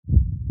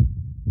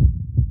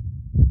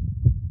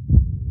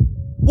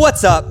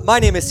What's up? My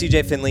name is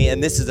CJ Finley,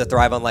 and this is the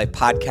Thrive on Life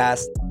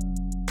podcast.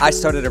 I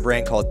started a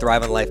brand called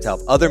Thrive on Life to help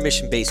other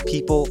mission-based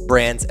people,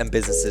 brands, and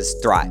businesses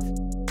thrive.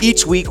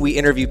 Each week, we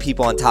interview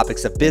people on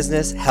topics of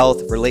business,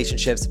 health,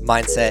 relationships,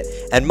 mindset,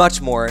 and much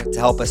more to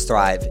help us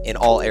thrive in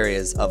all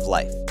areas of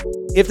life.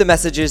 If the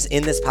messages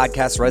in this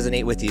podcast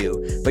resonate with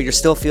you, but you're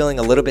still feeling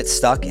a little bit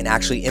stuck in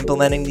actually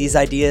implementing these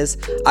ideas,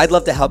 I'd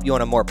love to help you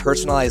on a more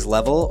personalized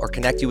level or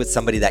connect you with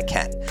somebody that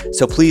can.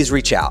 So please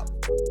reach out.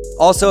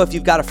 Also, if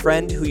you've got a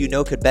friend who you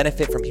know could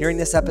benefit from hearing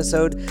this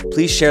episode,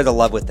 please share the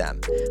love with them.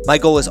 My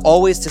goal is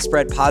always to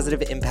spread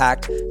positive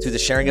impact through the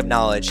sharing of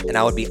knowledge, and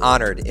I would be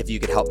honored if you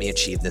could help me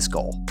achieve this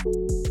goal.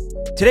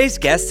 Today's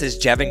guest is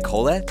Jevin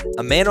Koleth,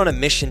 a man on a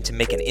mission to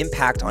make an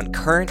impact on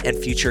current and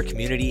future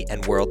community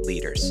and world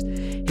leaders.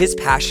 His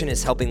passion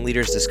is helping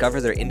leaders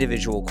discover their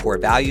individual core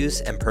values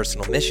and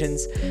personal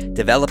missions,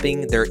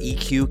 developing their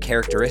EQ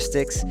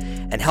characteristics,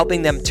 and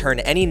helping them turn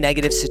any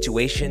negative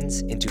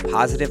situations into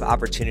positive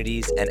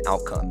opportunities and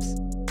outcomes.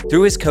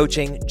 Through his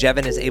coaching,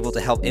 Jevin is able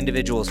to help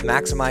individuals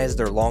maximize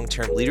their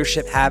long-term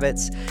leadership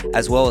habits,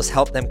 as well as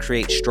help them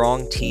create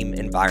strong team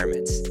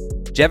environments.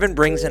 Jevin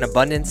brings an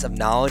abundance of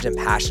knowledge and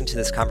passion to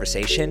this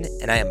conversation,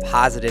 and I am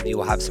positive you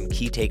will have some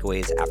key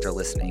takeaways after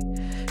listening.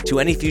 To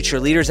any future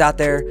leaders out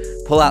there,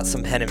 pull out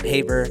some pen and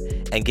paper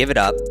and give it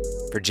up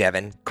for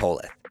Jevin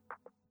Koleth.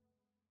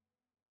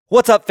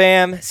 What's up,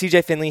 fam?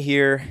 CJ Finley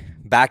here,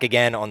 back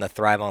again on the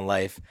Thrive on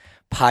Life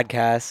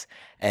podcast.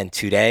 And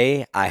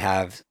today I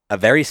have a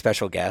very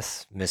special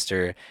guest,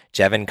 Mr.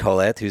 Jevin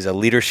Koleth, who's a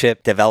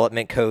leadership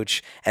development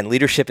coach. And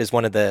leadership is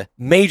one of the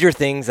major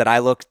things that I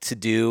look to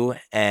do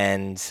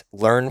and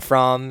learn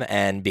from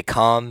and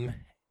become,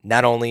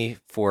 not only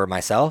for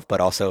myself,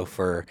 but also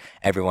for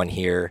everyone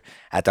here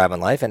at Thrive on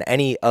Life and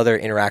any other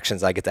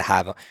interactions I get to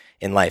have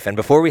in life. And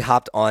before we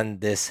hopped on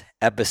this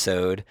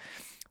episode,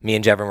 me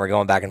and Jevin were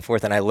going back and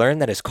forth, and I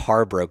learned that his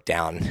car broke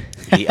down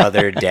the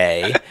other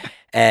day.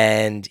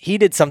 And he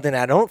did something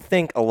I don't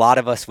think a lot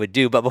of us would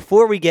do. But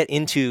before we get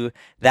into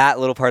that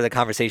little part of the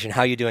conversation,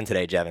 how are you doing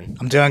today, Jevin?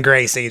 I'm doing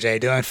great,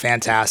 CJ. Doing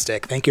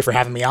fantastic. Thank you for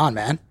having me on,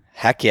 man.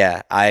 Heck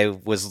yeah. I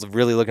was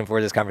really looking forward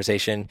to this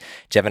conversation.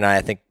 Jevin and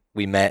I think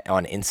we met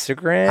on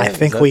Instagram. I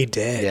think we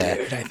did,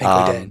 dude. I think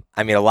we did.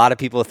 I mean, a lot of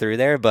people through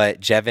there, but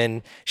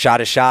Jevin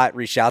shot a shot,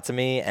 reached out to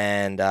me,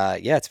 and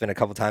it's been a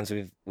couple times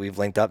we've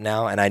linked up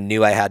now, and I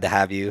knew I had to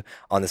have you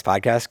on this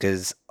podcast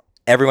because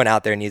everyone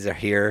out there needs to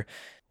hear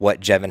what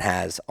Jevin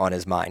has on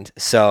his mind.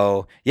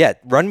 So yeah,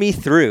 run me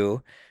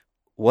through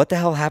what the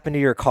hell happened to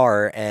your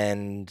car,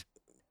 and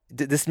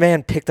this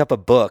man picked up a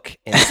book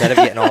instead of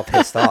getting all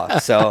pissed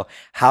off. So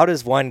how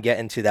does one get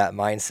into that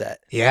mindset?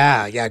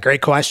 Yeah.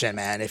 Great question,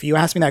 man. If you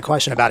asked me that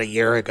question about a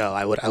year ago,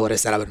 I would have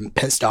said I would have been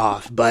pissed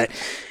off. But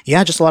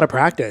yeah, just a lot of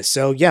practice.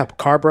 So yeah,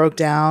 car broke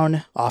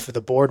down off of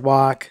the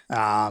boardwalk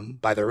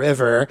by the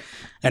river.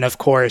 And of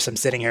course, I'm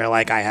sitting here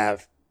like I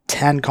have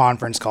 10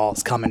 conference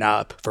calls coming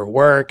up for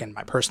work and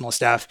my personal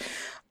stuff.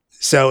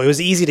 So it was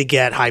easy to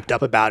get hyped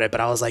up about it, but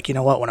I was like, you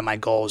know what? One of my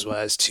goals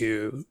was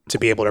to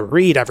be able to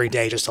read every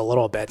day just a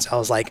little bit. So I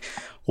was like,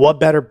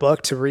 what better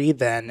book to read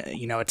than,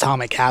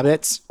 Atomic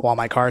Habits while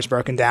my car is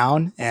broken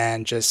down,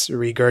 and just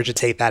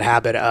regurgitate that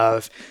habit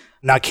of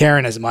not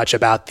caring as much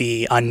about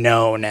the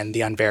unknown and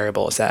the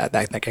unvariables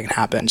that can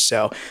happen.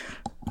 So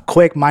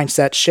quick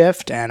mindset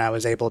shift, and I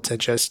was able to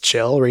just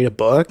chill, read a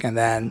book, and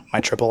then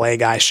my AAA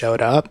guy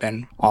showed up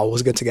and all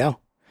was good to go.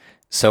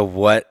 So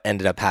what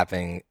ended up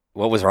happening?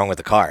 What was wrong with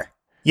the car?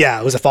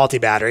 Yeah, it was a faulty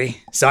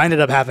battery. So I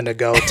ended up having to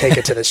go take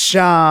it to the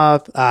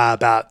shop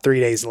about 3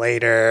 days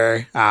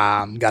later,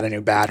 got a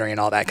new battery and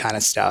all that kind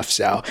of stuff.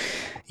 So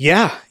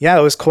yeah,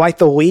 it was quite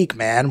the week,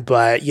 man.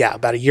 But yeah,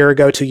 about a year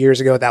ago, 2 years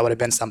ago, that would have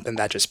been something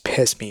that just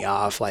pissed me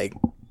off, like,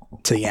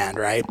 to the end,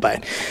 right?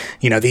 But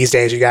these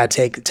days you got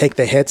to take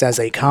the hits as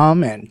they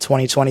come, and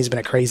 2020 has been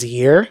a crazy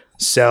year.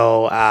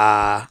 So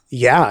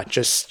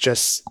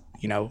just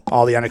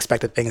all the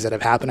unexpected things that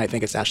have happened, I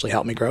think it's actually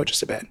helped me grow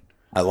just a bit.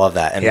 I love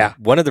that. And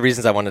one of the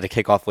reasons I wanted to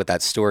kick off with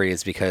that story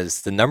is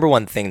because the number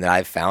one thing that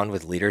I've found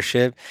with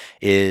leadership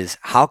is,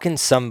 how can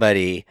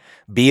somebody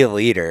be a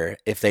leader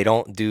if they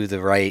don't do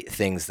the right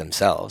things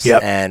themselves?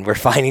 Yep. And we're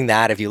finding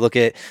that if you look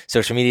at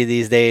social media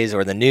these days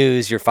or the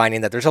news, you're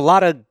finding that there's a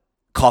lot of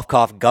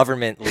cough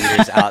government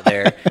leaders out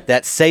there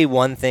that say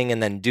one thing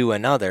and then do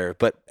another,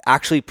 but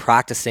actually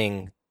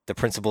practicing the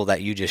principle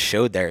that you just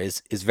showed there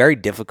is very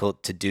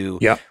difficult to do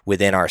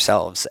within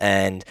ourselves.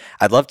 And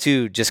I'd love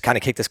to just kind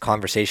of kick this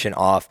conversation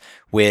off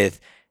with,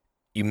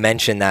 you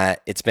mentioned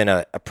that it's been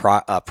a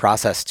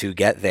process to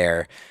get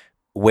there.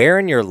 Where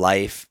in your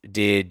life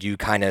did you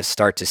kind of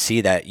start to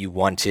see that you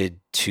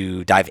wanted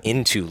to dive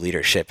into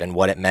leadership and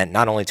what it meant,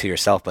 not only to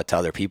yourself, but to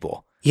other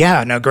people?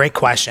 Yeah, no, great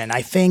question.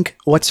 I think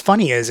what's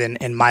funny is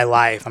in my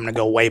life, I'm going to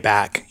go way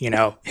back,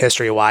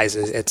 history wise,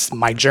 is it's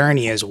my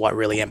journey is what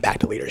really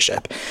impacted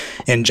leadership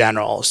in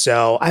general.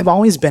 So I've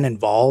always been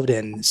involved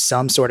in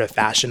some sort of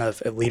fashion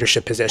of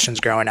leadership positions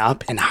growing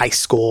up in high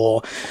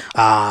school.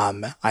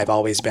 I've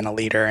always been a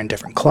leader in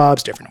different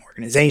clubs, different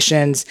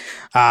organizations.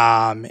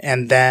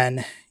 And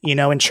then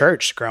in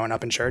church, growing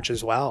up in church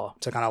as well,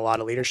 took on a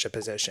lot of leadership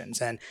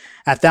positions. And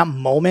at that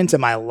moment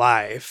in my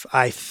life,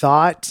 I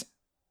thought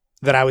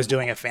that I was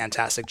doing a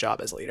fantastic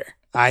job as leader.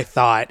 I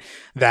thought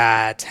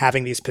that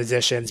having these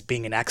positions,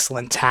 being an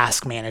excellent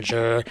task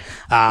manager,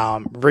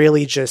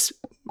 really just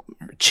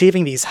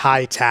achieving these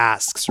high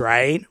tasks,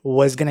 right,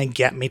 was going to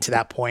get me to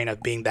that point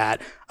of being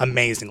that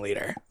amazing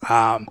leader.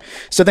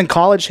 So then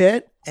college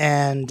hit.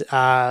 And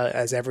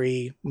as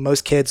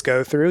most kids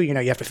go through, you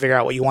have to figure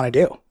out what you want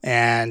to do.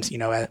 And,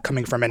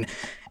 coming from an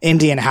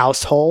Indian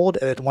household,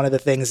 one of the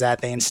things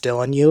that they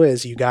instill in you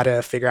is you got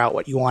to figure out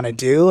what you want to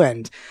do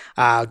and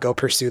go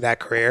pursue that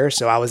career.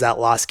 So I was that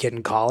lost kid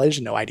in college,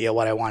 no idea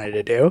what I wanted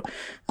to do.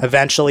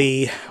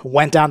 Eventually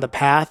went down the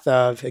path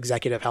of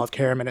executive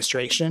healthcare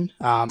administration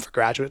for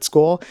graduate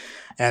school,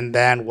 and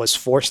then was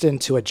forced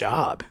into a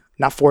job.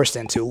 Not forced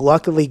into,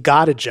 luckily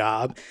got a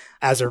job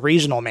as a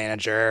regional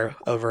manager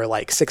over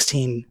like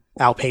 16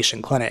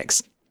 outpatient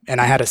clinics, and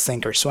I had to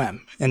sink or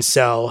swim. And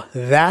so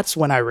that's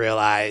when I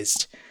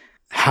realized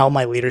how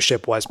my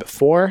leadership was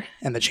before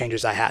and the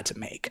changes I had to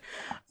make.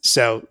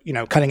 So,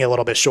 cutting it a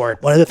little bit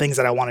short, one of the things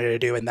that I wanted to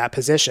do in that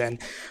position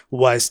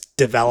was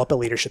develop a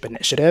leadership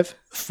initiative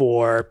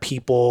for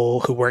people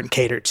who weren't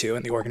catered to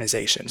in the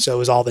organization. So it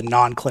was all the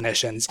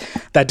non-clinicians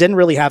that didn't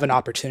really have an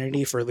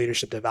opportunity for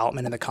leadership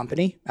development in the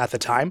company at the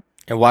time.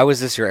 And why was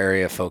this your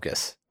area of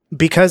focus?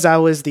 Because I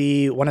was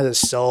one of the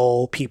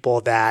sole people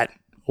that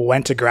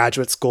went to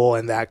graduate school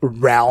in that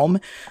realm.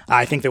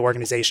 I think the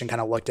organization kind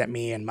of looked at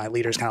me, and my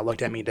leaders kind of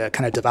looked at me to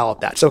kind of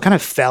develop that. So it kind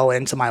of fell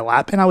into my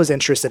lap, and I was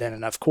interested in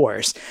it, of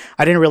course.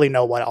 I didn't really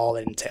know what all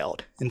it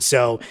entailed. And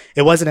so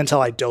it wasn't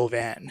until I dove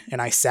in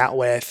and I sat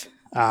with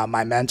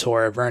my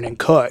mentor, Vernon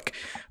Cook,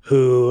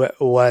 who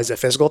was a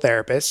physical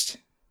therapist,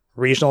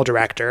 regional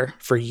director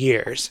for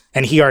years.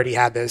 And he already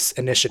had this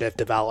initiative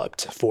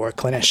developed for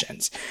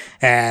clinicians.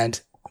 And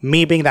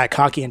me being that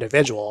cocky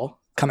individual,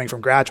 coming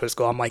from graduate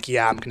school, I'm like,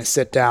 yeah, I'm going to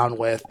sit down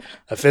with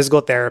a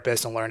physical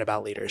therapist and learn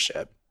about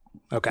leadership.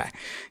 Okay.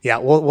 Yeah,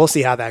 we'll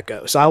see how that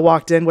goes. So I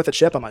walked in with a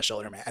chip on my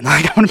shoulder, man.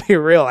 Like, I'm going to be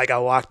real. Like, I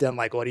walked in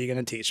like, what are you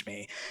going to teach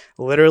me?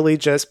 Literally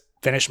just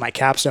finished my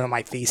capstone on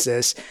my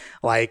thesis.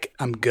 Like,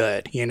 I'm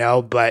good,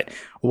 but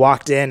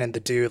walked in and the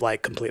dude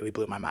like completely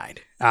blew my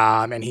mind.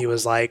 And he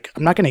was like,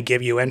 I'm not going to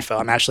give you info.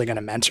 I'm actually going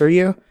to mentor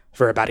you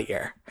for about a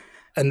year.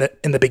 And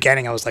in the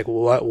beginning, I was like,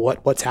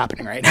 what's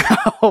happening right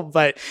now?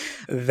 But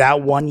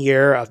that 1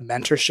 year of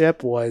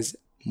mentorship was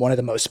one of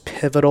the most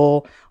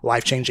pivotal,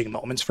 life-changing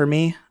moments for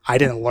me. I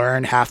didn't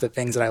learn half the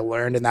things that I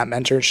learned in that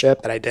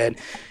mentorship that I did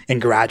in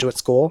graduate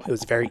school. It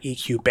was very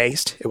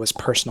EQ-based. It was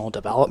personal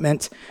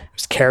development. It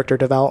was character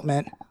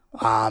development,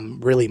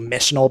 really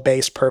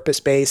missional-based,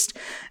 purpose-based.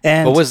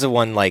 And what was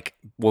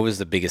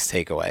the biggest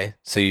takeaway?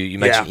 So you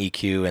mentioned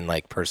EQ and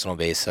like personal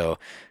based. So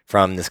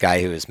from this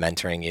guy who was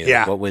mentoring you,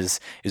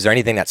 is there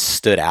anything that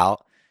stood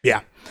out?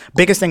 Yeah.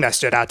 Biggest thing that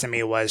stood out to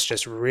me was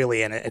just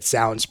really, and it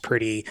sounds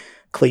pretty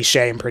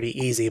cliche and pretty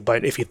easy,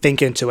 but if you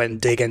think into it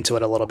and dig into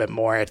it a little bit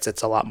more, it's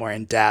a lot more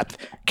in depth.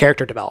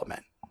 Character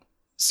development.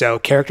 So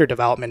character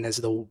development is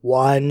the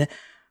one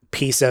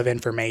piece of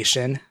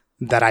information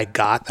that I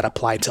got that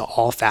applied to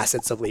all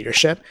facets of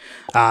leadership.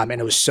 And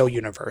it was so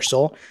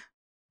universal.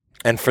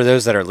 And for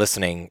those that are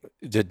listening,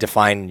 to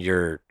define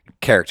your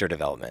character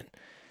development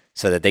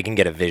so that they can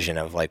get a vision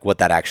of like what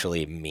that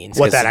actually means.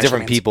 What that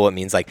different actually people, it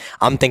means like,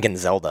 I'm thinking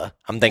Zelda.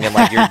 I'm thinking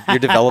like you're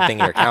developing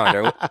your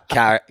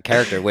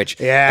character, which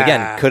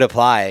again could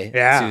apply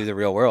to the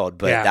real world,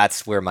 but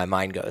that's where my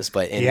mind goes.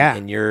 But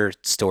in your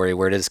story,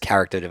 where does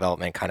character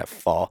development kind of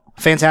fall?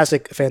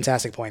 Fantastic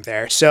point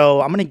there. So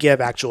I'm going to give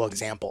actual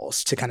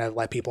examples to kind of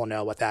let people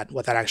know what that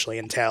actually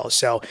entails.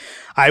 So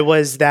I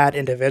was that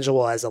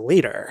individual as a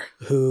leader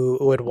who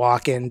would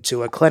walk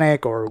into a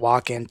clinic or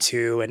walk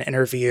into an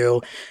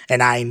interview,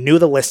 and I knew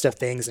the list of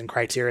things and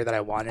criteria that I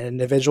wanted in an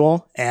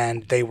individual,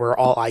 and they were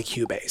all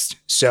IQ based.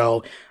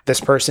 So this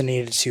person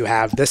needed to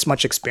have this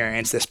much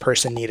experience. This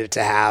person needed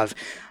to have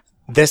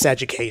this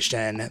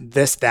education,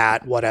 this,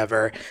 that,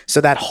 whatever.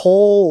 So that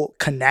whole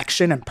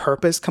connection and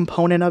purpose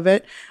component of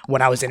it,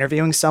 when I was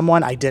interviewing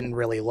someone, I didn't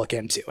really look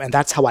into. And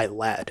that's how I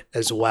led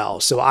as well.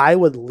 So I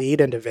would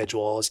lead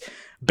individuals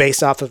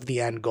based off of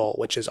the end goal,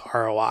 which is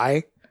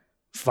ROI,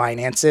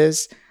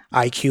 finances,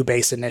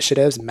 IQ-based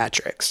initiatives,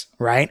 metrics,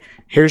 right?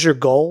 Here's your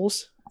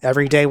goals.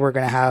 Every day we're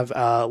going to have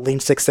a Lean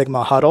Six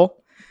Sigma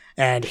huddle.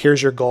 And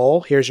here's your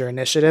goal. Here's your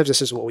initiatives.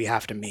 This is what we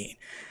have to meet.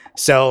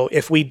 So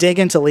if we dig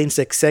into Lean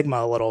Six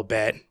Sigma a little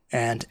bit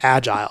and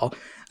Agile,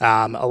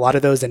 a lot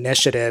of those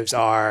initiatives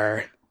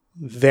are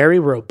very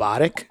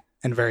robotic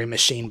and very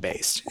machine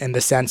based in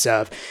the sense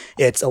of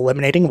it's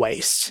eliminating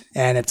waste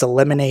and it's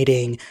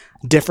eliminating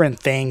different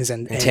things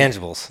and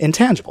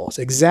intangibles.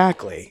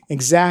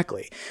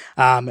 Exactly.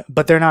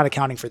 But they're not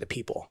accounting for the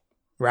people,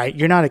 right?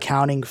 You're not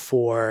accounting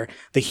for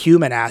the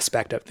human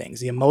aspect of things,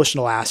 the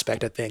emotional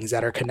aspect of things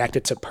that are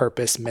connected to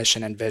purpose,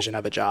 mission, and vision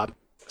of a job.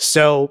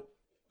 So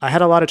I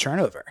had a lot of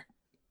turnover.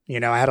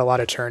 I had a lot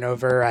of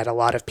turnover. I had a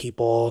lot of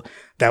people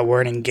that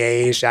weren't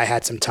engaged. I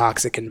had some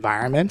toxic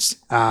environments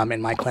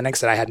in my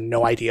clinics that I had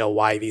no idea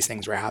why these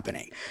things were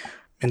happening.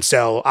 And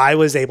so I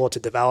was able to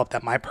develop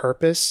that my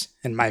purpose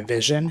and my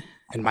vision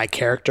and my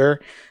character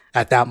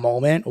at that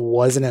moment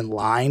wasn't in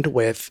line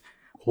with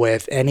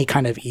any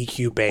kind of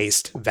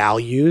EQ-based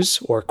values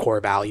or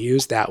core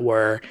values that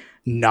were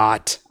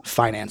not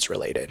finance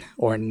related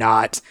or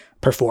not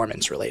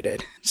performance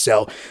related.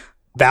 So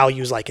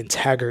values like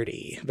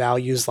integrity,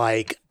 values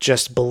like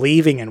just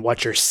believing in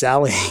what you're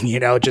selling,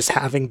 just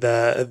having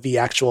the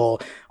actual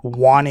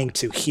wanting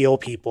to heal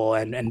people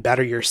and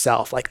better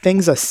yourself. Like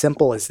things as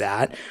simple as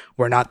that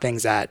were not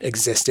things that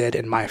existed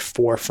in my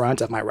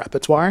forefront of my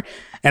repertoire.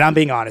 And I'm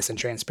being honest and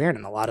transparent,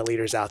 and a lot of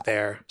leaders out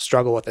there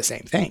struggle with the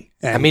same thing.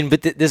 And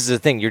but this is the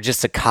thing. You're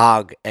just a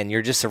cog and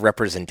you're just a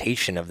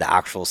representation of the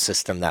actual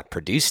system that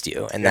produced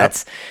you. And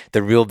that's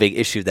the real big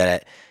issue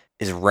that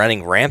is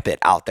running rampant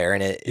out there.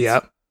 And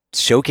it's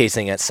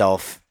showcasing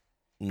itself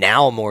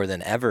now more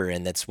than ever.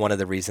 And that's one of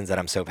the reasons that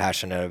I'm so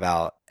passionate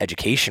about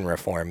education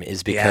reform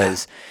is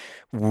because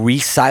we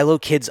silo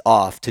kids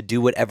off to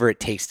do whatever it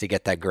takes to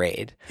get that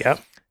grade.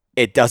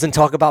 It doesn't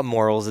talk about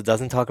morals. It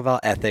doesn't talk about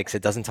ethics.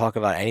 It doesn't talk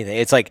about anything.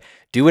 It's like,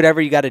 do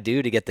whatever you got to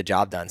do to get the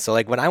job done. So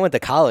like when I went to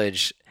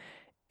college,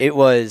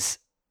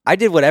 I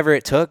did whatever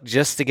it took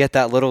just to get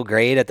that little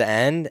grade at the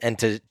end and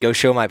to go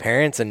show my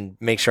parents and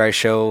make sure I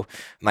show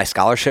my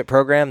scholarship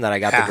program that I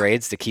got the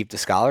grades to keep the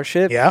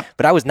scholarship.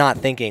 But I was not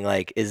thinking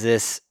like, is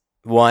this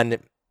one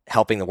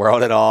helping the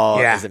world at all?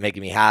 Is it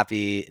making me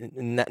happy?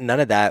 None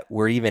of that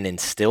were even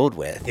instilled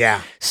with.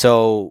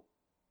 So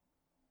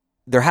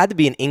there had to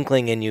be an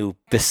inkling in you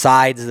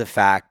besides the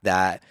fact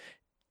that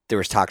there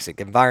was toxic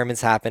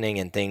environments happening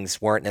and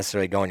things weren't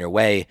necessarily going your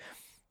way.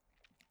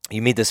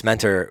 You meet this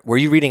mentor. Were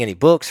you reading any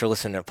books or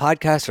listening to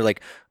podcasts, or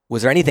like,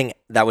 was there anything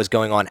that was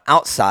going on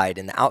outside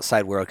in the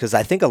outside world? Because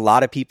I think a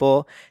lot of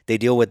people, they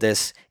deal with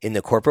this in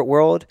the corporate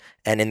world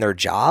and in their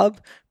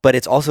job, but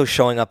it's also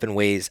showing up in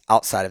ways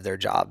outside of their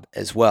job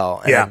as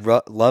well. And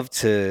I'd love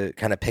to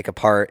kind of pick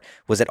apart,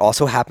 was it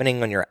also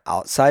happening on your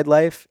outside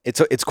life?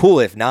 It's cool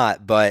if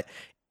not, but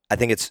I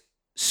think it's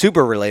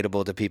super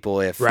relatable to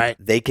people if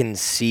they can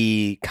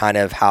see kind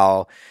of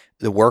how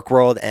the work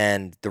world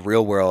and the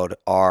real world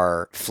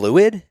are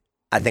fluid.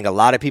 I think a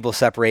lot of people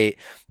separate,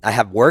 I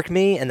have work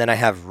me and then I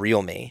have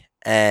real me.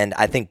 And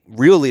I think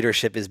real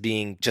leadership is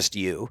being just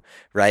you,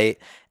 right?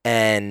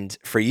 And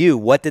for you,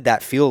 what did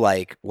that feel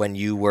like when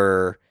you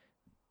were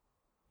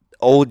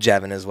old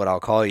Jevin is what I'll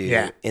call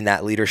you in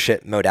that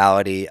leadership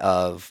modality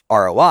of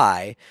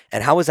ROI?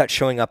 And how is that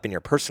showing up in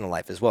your personal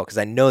life as well? Because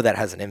I know that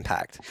has an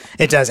impact.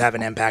 It does have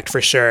an impact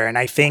for sure. And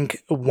I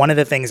think one of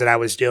the things that I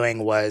was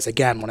doing was,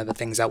 again, one of the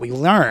things that we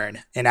learn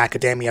in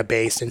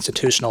academia-based,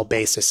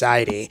 institutional-based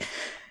society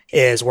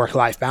is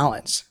work-life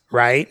balance,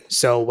 right?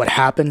 So what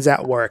happens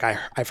at work,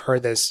 I've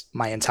heard this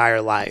my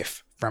entire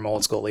life from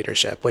old school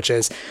leadership, which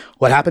is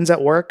what happens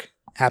at work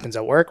happens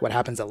at work, what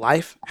happens at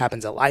life,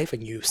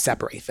 and you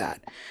separate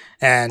that.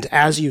 And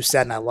as you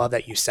said, and I love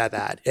that you said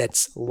that,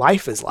 it's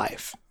life is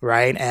life,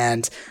 right?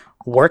 And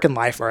work and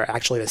life are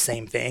actually the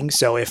same thing.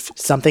 So if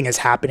something is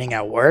happening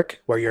at work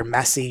where you're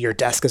messy, your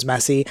desk is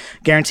messy,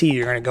 guarantee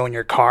you're going to go in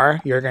your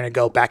car, you're going to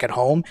go back at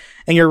home,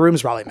 and your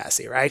room's probably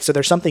messy, right? So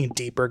there's something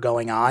deeper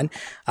going on.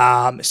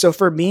 So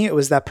for me, it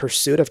was that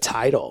pursuit of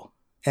title,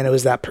 and it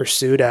was that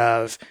pursuit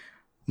of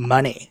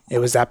money. It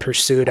was that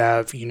pursuit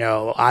of,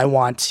 I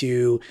want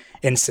to,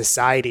 in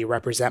society,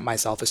 represent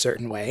myself a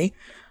certain way,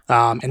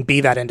 and be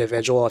that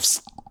individual of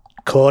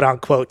quote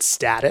unquote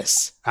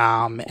status,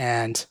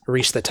 and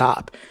reach the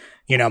top.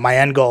 My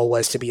end goal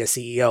was to be a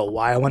CEO.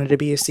 Why I wanted to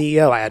be a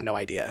CEO, I had no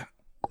idea.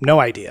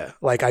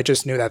 Like, I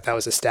just knew that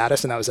was a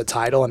status and that was a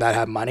title and that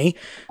had money.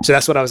 So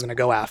that's what I was going to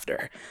go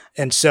after.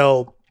 And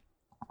so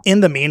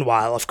in the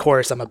meanwhile, of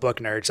course, I'm a book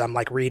nerd. So I'm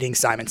like reading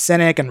Simon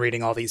Sinek and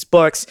reading all these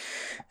books,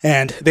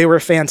 and they were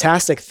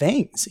fantastic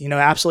things,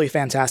 absolutely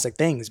fantastic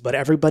things, but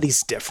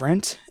everybody's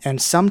different. And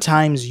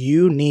sometimes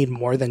you need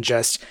more than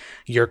just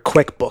your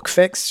quick book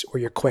fix or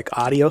your quick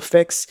audio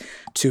fix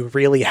to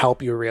really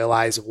help you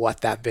realize what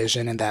that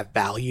vision and that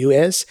value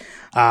is.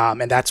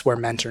 And that's where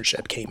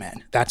mentorship came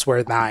in. That's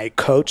where my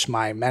coach,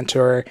 my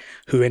mentor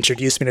who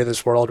introduced me to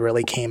this world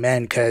really came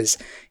in, because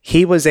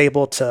he was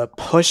able to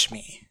push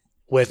me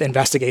with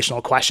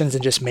investigational questions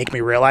and just make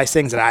me realize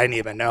things that I didn't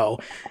even know.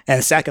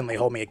 And secondly,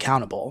 hold me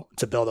accountable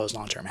to build those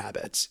long-term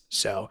habits.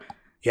 So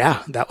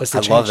yeah, that was the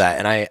change. I love that.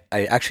 And I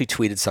actually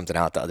tweeted something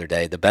out the other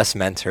day. The best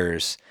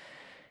mentors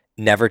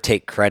never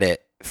take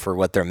credit for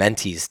what their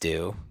mentees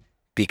do,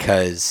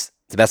 because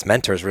the best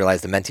mentors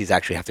realize the mentees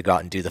actually have to go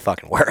out and do the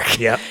fucking work.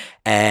 Yep.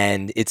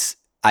 And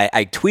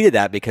I tweeted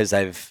that because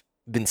I've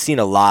been seeing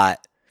a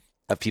lot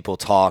of people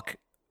talk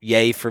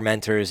yay for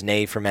mentors,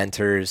 nay for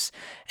mentors,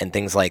 and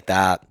things like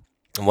that.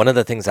 And one of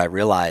the things I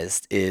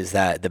realized is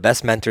that the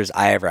best mentors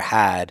I ever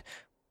had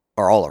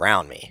are all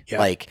around me. Yeah.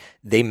 Like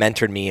they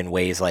mentored me in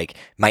ways like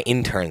my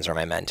interns are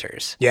my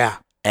mentors. Yeah.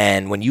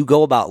 And when you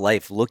go about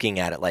life looking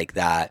at it like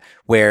that,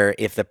 where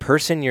if the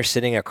person you're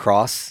sitting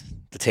across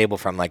the table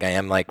from, like I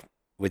am like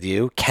with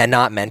you,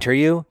 cannot mentor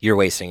you, you're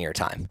wasting your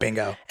time.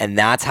 Bingo. And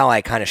that's how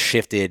I kind of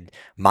shifted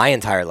my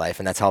entire life.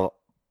 And that's how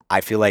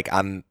I feel like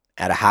I'm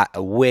at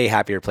a way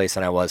happier place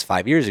than I was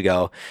 5 years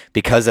ago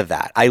because of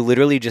that. I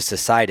literally just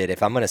decided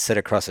if I'm going to sit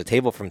across the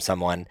table from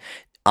someone,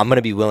 I'm going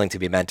to be willing to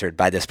be mentored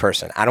by this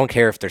person. I don't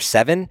care if they're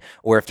 7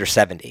 or if they're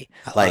 70.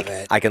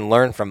 I can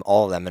learn from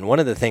all of them. And one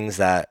of the things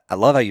that I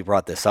love how you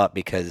brought this up,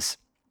 because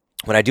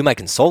when I do my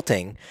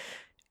consulting,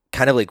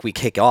 kind of like we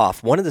kick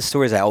off, one of the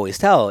stories I always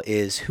tell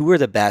is who are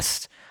the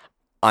best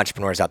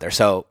entrepreneurs out there.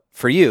 So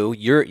for you,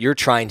 you're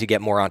trying to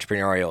get more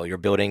entrepreneurial. You're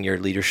building your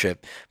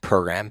leadership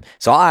program.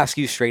 So I'll ask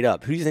you straight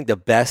up, who do you think the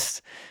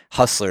best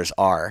hustlers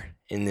are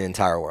in the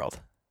entire world?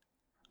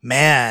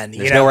 Man,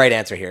 there's no right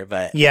answer here,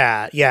 but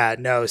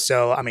no.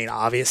 So I mean,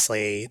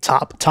 obviously,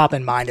 top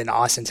in mind in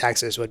Austin,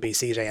 Texas, would be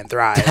CJ and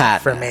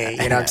Thrive for me. You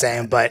know what I'm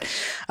saying? But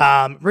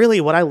really,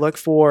 what I look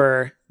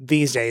for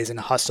these days in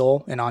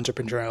hustle and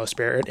entrepreneurial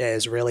spirit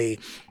is really,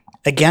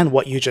 again,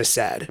 what you just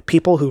said.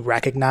 People who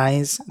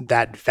recognize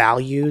that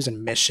values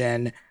and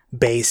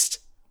mission-based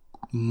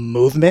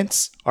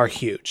movements are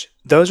huge.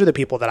 Those are the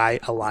people that I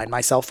align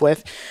myself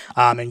with.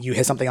 And you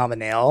hit something on the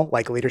nail,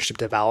 like leadership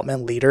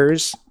development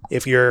leaders.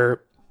 If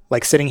you're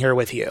like sitting here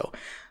with you,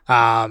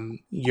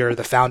 you're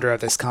the founder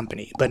of this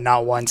company, but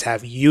not once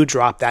have you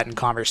dropped that in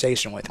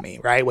conversation with me,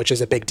 right? Which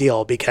is a big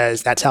deal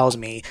because that tells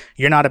me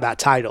you're not about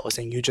titles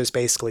and you just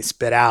basically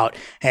spit out,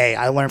 hey,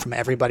 I learn from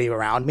everybody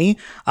around me.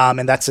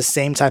 And that's the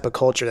same type of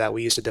culture that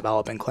we used to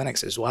develop in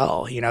clinics as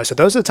well. You know, so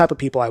those are the type of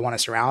people I want to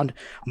surround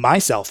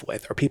myself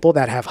with, or people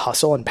that have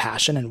hustle and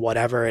passion in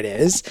whatever it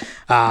is.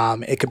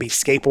 It could be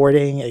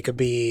skateboarding. It could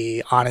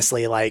be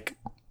honestly like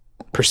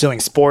pursuing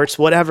sports,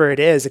 whatever it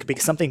is. It could be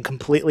something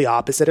completely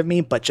opposite of me,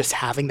 but just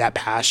having that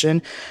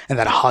passion and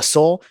that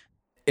hustle.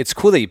 It's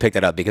cool that you picked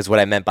that up, because what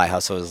I meant by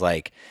hustle is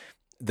like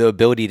the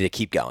ability to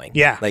keep going.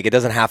 Yeah. Like it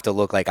doesn't have to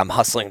look like I'm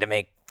hustling to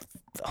make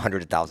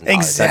 $100,000. Exactly.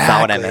 That's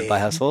not what I meant by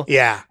hustle.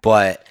 Yeah.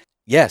 But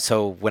yeah,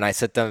 so when I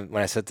sit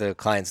the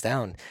clients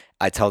down,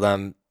 I tell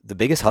them the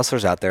biggest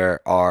hustlers out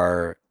there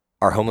are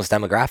our homeless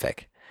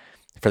demographic,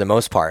 for the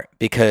most part,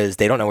 because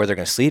they don't know where they're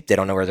going to sleep. They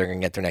don't know where they're going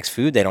to get their next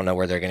food. They don't know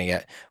where they're going to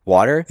get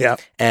water. Yeah.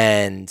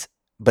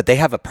 But they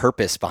have a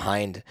purpose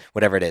behind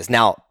whatever it is.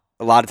 Now,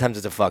 a lot of times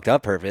it's a fucked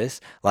up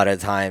purpose. A lot of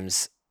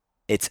times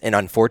it's an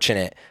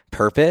unfortunate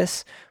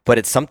purpose, but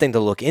it's something to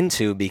look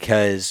into,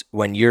 because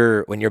when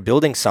you're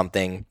building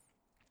something,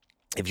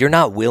 if you're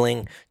not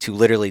willing to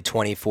literally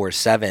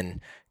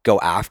 24/7 go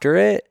after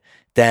it,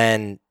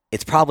 then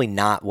it's probably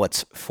not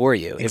what's for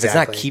you. Exactly. If it's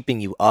not keeping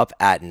you up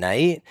at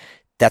night,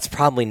 that's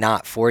probably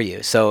not for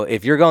you. So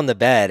if you're going to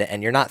bed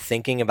and you're not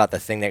thinking about the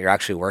thing that you're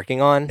actually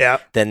working on,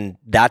 then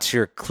that's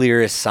your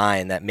clearest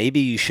sign that maybe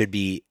you should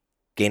be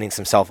gaining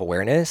some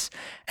self-awareness.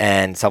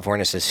 And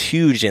self-awareness is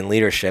huge in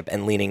leadership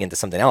and leaning into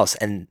something else.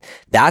 And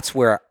that's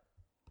where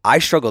I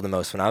struggled the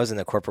most when I was in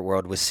the corporate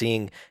world, was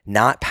seeing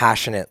not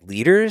passionate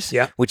leaders,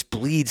 which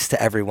bleeds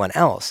to everyone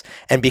else.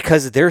 And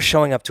because they're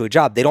showing up to a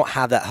job, they don't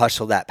have that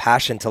hustle, that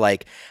passion to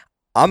like,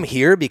 I'm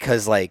here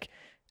because like,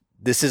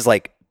 this is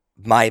like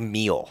my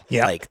meal,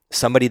 like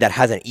somebody that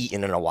hasn't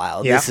eaten in a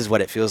while. This is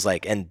what it feels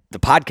like. And the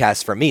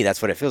podcast for me,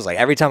 that's what it feels like.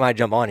 Every time I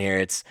jump on here,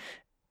 it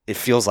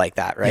feels like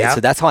that. Right. So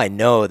that's how I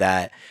know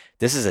that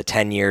this is a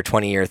 10-year,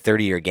 20-year,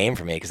 30-year game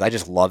for me, because I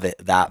just love it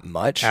that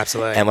much.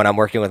 Absolutely. And when I'm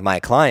working with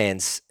my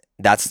clients,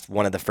 that's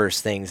one of the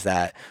first things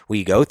that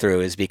we go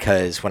through, is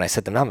because when I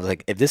sit them down, I'm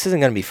like, if this isn't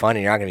going to be fun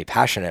and you're not going to be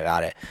passionate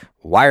about it,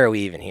 why are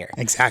we even here?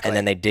 Exactly. And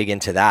then they dig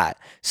into that.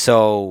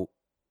 So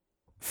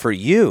for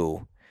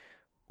you,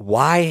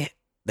 why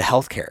the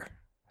healthcare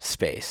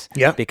space?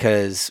 Yeah.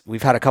 Because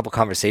we've had a couple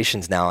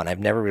conversations now, and I've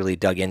never really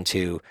dug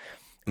into,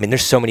 I mean,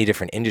 there's so many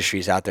different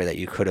industries out there that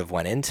you could have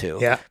went into.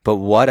 Yeah. But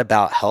what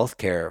about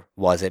healthcare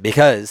was it?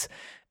 Because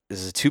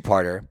this is a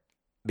two-parter,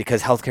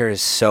 because healthcare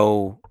is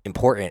so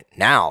important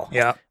now.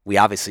 Yeah. We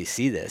obviously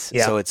see this.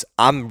 Yeah. So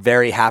I'm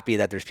very happy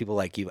that there's people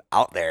like you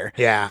out there.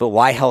 Yeah. But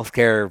why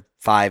healthcare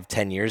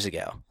 5-10 years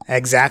ago?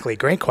 Exactly.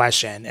 Great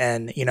question.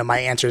 And, my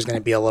answer is going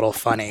to be a little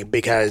funny,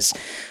 because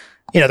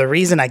the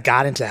reason I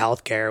got into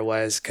healthcare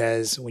was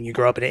because when you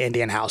grow up in an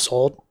Indian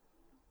household,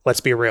 let's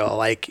be real,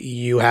 like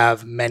you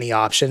have many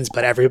options,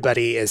 but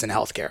everybody is in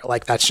healthcare.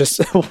 Like that's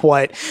just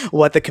what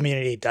the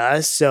community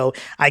does. So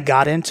I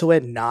got into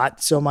it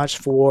not so much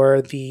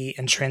for the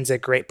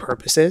intrinsic great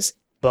purposes,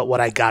 but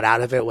what I got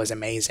out of it was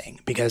amazing,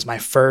 because my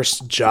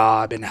first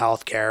job in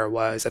healthcare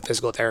was a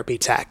physical therapy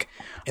tech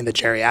in the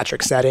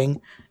geriatric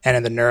setting and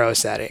in the neuro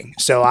setting.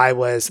 So I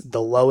was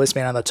the lowest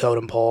man on the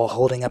totem pole,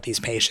 holding up these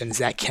patients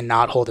that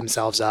cannot hold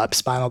themselves up,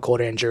 spinal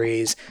cord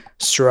injuries,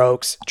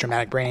 strokes,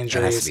 traumatic brain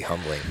injuries. That has to be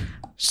humbling.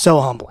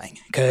 So humbling,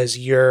 because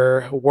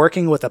you're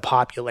working with a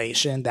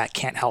population that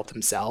can't help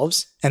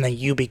themselves, and then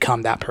you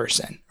become that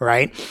person,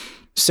 right?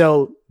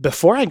 So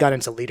before I got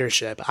into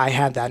leadership, I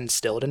had that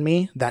instilled in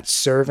me, that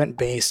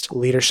servant-based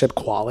leadership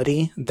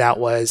quality that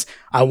was,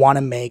 I want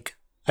to make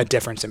a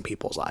difference in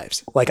people's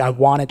lives. Like, I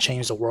want to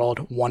change the world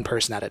one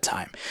person at a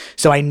time.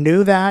 So I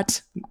knew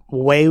that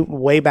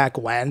way back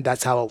when,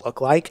 that's how it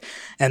looked like.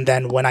 And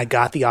then when I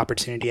got the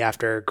opportunity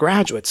after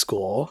graduate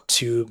school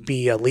to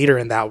be a leader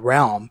in that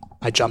realm,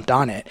 I jumped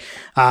on it.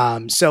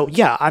 So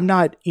yeah, I'm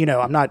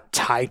not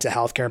tied to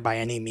healthcare by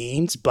any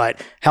means,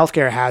 but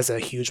healthcare has a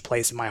huge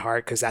place in my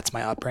heart because that's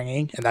my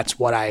upbringing and that's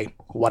what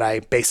I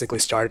basically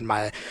started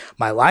my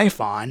life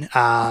on.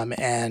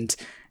 And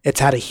it's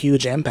had a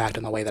huge impact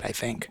on the way that I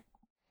think.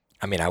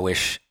 I mean, I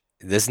wish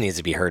this needs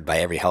to be heard by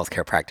every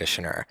healthcare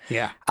practitioner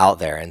out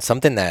there. And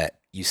something that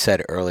you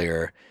said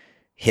earlier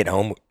hit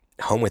home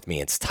with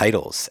me. It's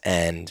titles.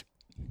 And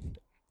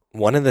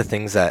one of the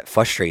things that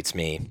frustrates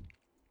me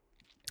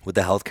with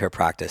the healthcare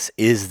practice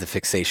is the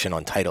fixation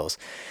on titles.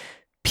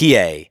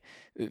 PA,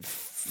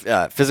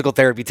 physical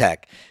therapy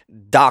tech,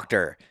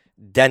 doctor,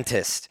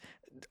 dentist,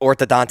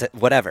 orthodontist,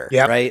 whatever,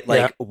 right?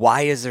 Like,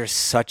 why is there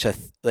such a,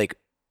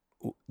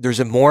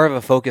 there's more of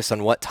a focus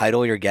on what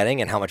title you're getting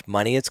and how much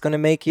money it's going to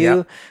make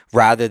you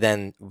rather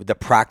than the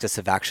practice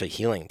of actually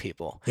healing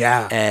people.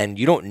 Yeah. And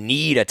you don't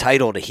need a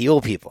title to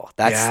heal people.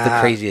 That's the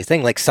craziest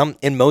thing. Like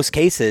in most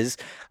cases,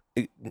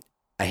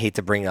 I hate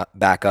to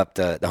back up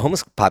the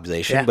homeless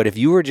population, but if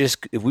we were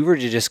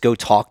to just go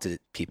talk to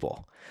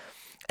people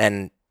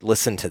and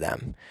listen to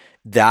them,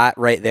 that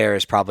right there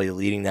is probably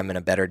leading them in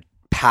a better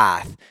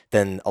path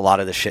than a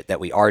lot of the shit that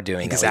we are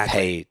doing that we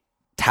pay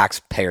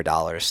taxpayer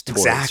dollars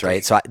towards,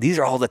 right? So these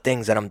are all the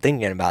things that I'm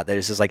thinking about. That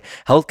it's just like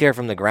healthcare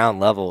from the ground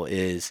level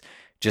is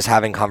just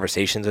having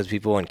conversations with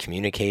people and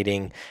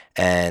communicating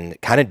and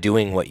kind of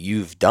doing what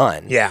you've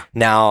done. Yeah.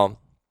 Now,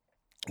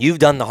 you've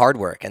done the hard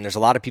work, and there's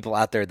a lot of people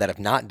out there that have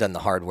not done the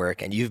hard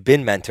work, and you've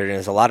been mentored, and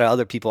there's a lot of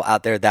other people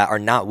out there that are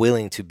not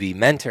willing to be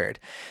mentored.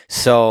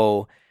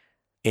 So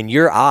in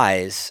your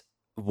eyes,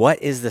 what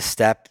is the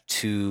step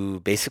to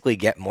basically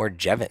get more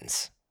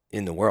Jevons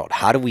in the world?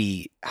 How do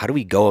we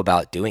go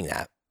about doing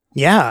that?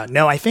 Yeah,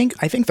 no, I think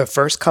the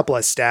first couple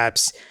of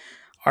steps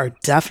are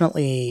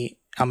definitely,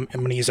 I'm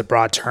going to use a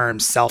broad term,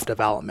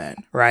 self-development,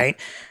 right?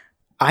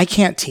 I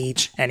can't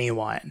teach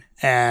anyone,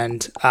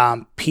 and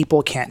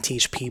people can't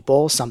teach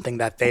people something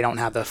that they don't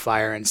have the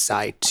fire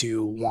inside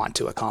to want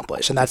to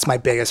accomplish. And that's my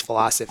biggest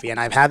philosophy. And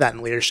I've had that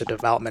in leadership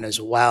development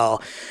as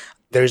well.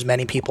 There's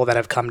many people that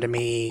have come to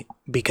me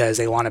because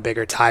they want a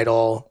bigger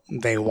title,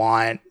 they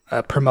want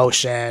a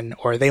promotion,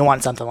 or they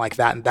want something like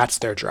that, and that's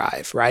their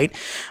drive, right?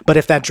 But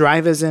if that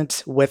drive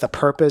isn't with a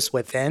purpose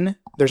within,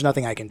 there's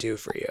nothing I can do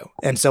for you.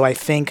 And so I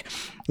think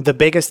the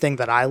biggest thing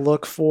that I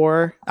look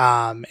for,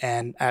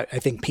 and I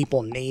think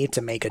people need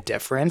to make a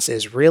difference,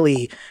 is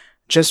really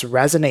just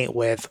resonate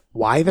with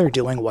why they're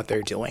doing what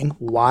they're doing.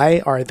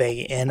 Why are they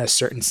in a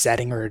certain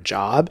setting or a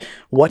job?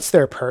 What's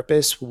their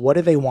purpose? What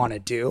do they want to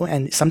do?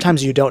 And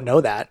sometimes you don't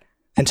know that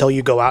until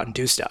you go out and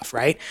do stuff,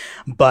 right?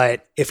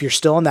 But if you're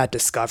still in that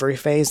discovery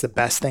phase, the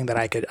best thing that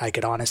I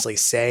could honestly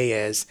say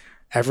is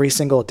every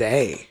single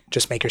day,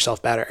 just make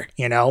yourself better,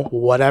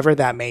 whatever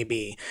that may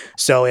be.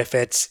 So if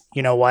it's,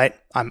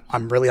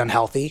 I'm really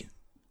unhealthy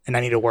and I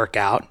need to work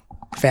out,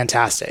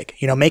 fantastic.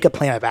 Make a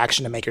plan of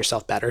action to make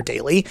yourself better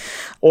daily.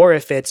 Or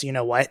if it's,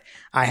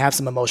 I have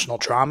some emotional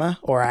trauma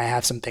or I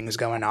have some things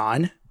going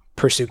on,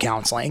 pursue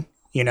counseling,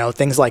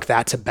 things like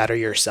that to better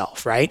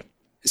yourself, right?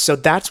 So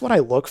that's what I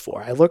look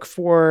for. I look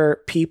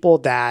for people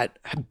that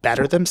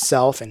better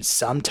themselves in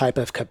some type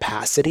of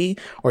capacity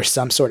or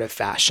some sort of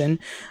fashion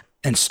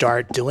and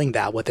start doing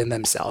that within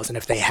themselves. And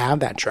if they have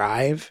that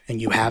drive and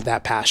you have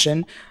that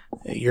passion,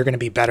 you're going to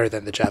be better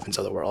than the Jevons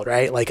of the world,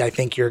 right? Like, I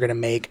think you're going to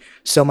make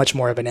so much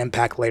more of an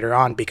impact later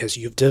on because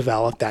you've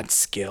developed that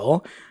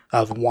skill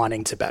of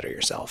wanting to better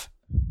yourself.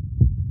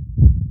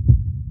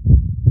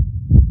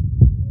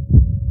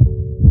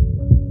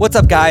 What's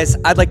up, guys?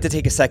 I'd like to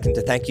take a second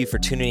to thank you for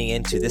tuning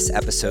in to this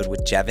episode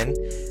with Jevon.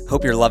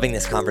 Hope you're loving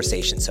this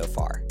conversation so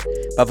far.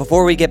 But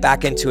before we get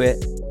back into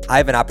it, I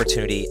have an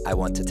opportunity I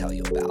want to tell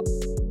you about.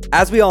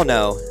 As we all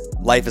know,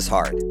 life is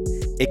hard.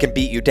 It can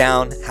beat you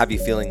down, have you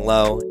feeling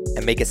low,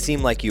 and make it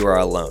seem like you are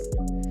alone.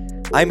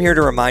 I'm here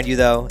to remind you,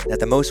 though, that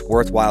the most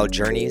worthwhile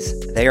journeys,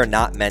 they are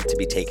not meant to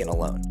be taken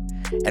alone.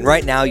 And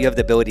right now, you have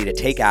the ability to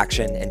take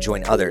action and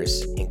join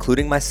others,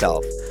 including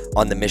myself,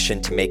 on the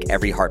mission to make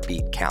every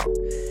heartbeat count.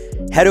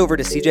 Head over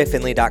to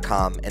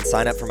cjfinley.com and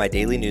sign up for my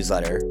daily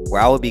newsletter,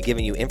 where I will be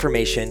giving you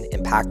information,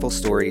 impactful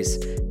stories,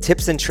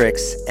 tips and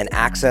tricks, and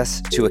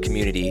access to a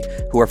community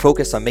who are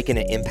focused on making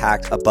an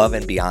impact above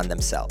and beyond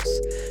themselves.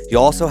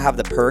 You'll also have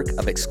the perk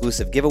of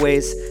exclusive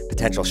giveaways,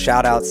 potential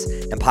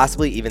shoutouts, and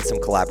possibly even some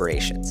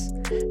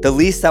collaborations. The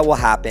least that will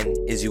happen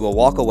is you will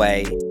walk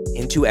away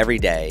into every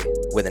day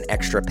with an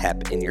extra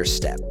pep in your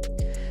step.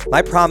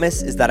 My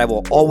promise is that I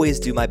will always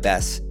do my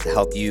best to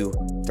help you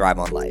thrive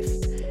on life.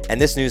 And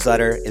this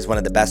newsletter is one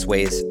of the best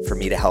ways for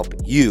me to help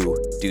you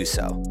do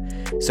so.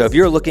 So if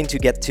you're looking to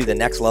get to the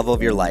next level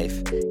of your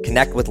life,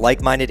 connect with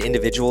like-minded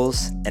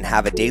individuals, and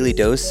have a daily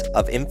dose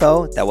of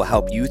info that will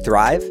help you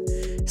thrive,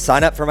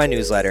 sign up for my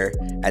newsletter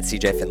at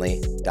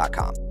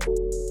cjfinley.com.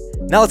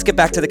 Now let's get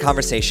back to the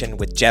conversation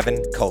with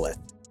Jevin Koleth.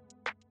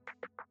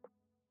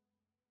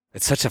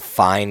 It's such a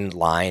fine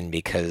line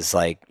because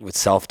like with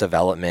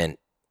self-development,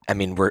 I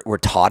mean, we're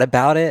taught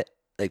about it.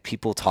 Like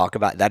people talk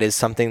about, that is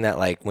something that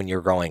like when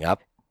you're growing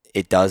up,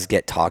 it does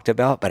get talked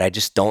about, but I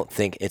just don't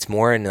think it's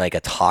more in like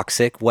a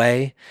toxic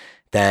way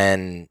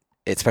than,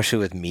 especially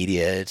with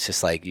media. It's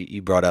just like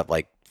you brought up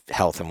like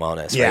health and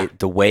wellness, right?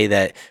 The way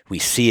that we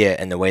see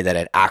it and the way that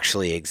it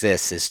actually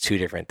exists is two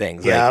different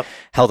things. Like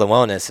health and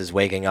wellness is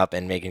waking up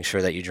and making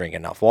sure that you drink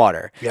enough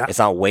water. It's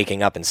not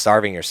waking up and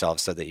starving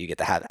yourself so that you get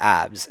to have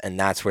abs. And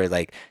that's where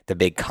like the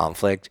big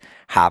conflict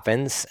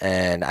happens.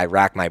 And I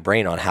rack my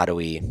brain on how do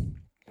we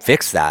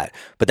fix that?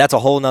 But that's a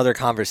whole nother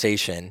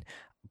conversation.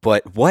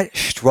 But what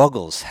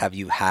struggles have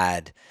you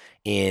had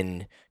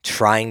in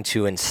trying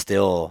to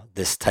instill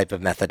this type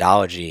of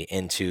methodology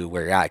into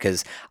where you're at?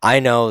 Because I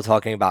know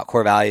talking about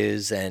core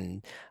values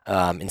and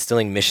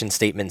instilling mission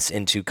statements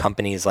into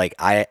companies, like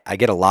I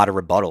get a lot of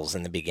rebuttals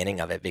in the beginning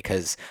of it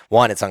because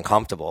one, it's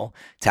uncomfortable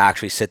to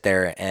actually sit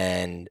there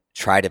and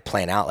try to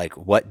plan out like,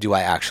 what do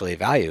I actually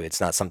value? It's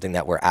not something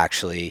that we're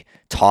actually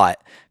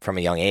taught from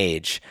a young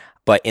age.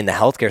 But in the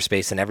healthcare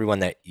space and everyone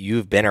that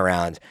you've been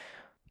around,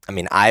 I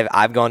mean,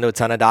 I've gone to a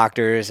ton of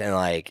doctors and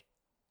like,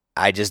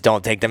 I just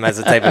don't take them as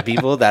the type of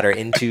people that are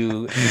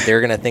into,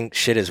 they're going to think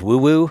shit is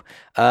woo-woo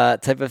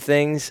type of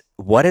things.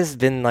 What has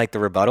been like the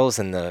rebuttals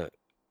and the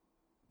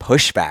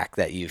pushback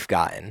that you've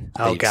gotten?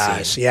 Oh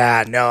gosh.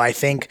 Yeah, no, I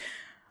think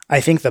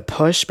the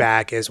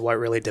pushback is what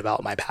really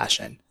developed my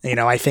passion. You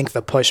know, I think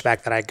the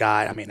pushback that I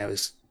got, I mean, it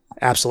was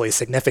absolutely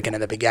significant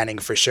in the beginning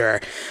for sure.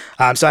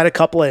 So I had a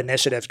couple of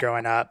initiatives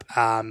growing up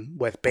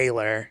with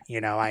Baylor. You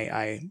know,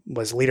 I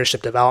was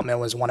leadership development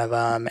was one of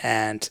them,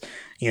 and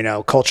you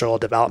know, cultural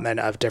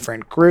development of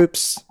different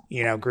groups.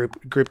 You know,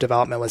 group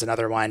development was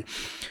another one.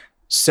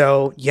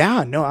 So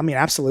yeah, no, I mean,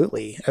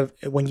 absolutely.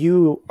 When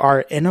you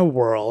are in a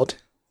world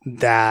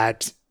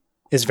that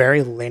is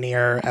very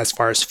linear as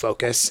far as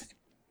focus,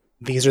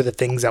 these are the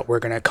things that we're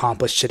going to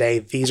accomplish today.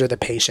 These are the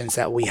patients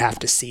that we have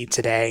to see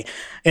today.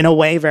 In a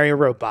way, very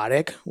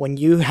robotic. When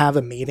you have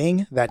a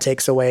meeting that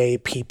takes away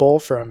people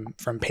from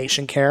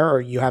patient care, or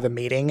you have a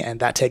meeting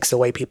and that takes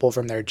away people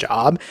from their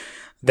job,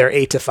 their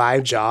 8 to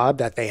 5 job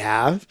that they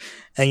have,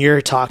 and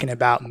you're talking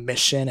about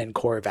mission and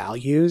core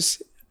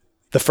values,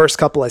 the first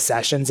couple of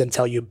sessions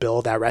until you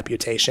build that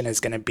reputation is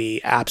going to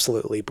be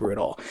absolutely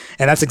brutal.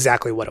 And that's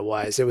exactly what it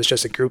was. It was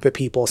just a group of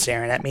people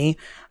staring at me,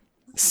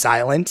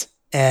 silent.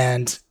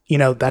 And you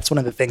know, that's one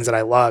of the things that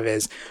I love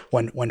is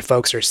when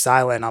folks are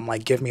silent, I'm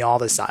like, give me all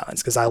the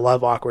silence, because I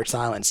love awkward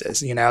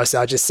silences, you know? So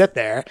I'll just sit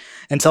there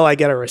until I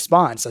get a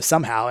response of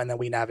somehow, and then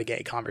we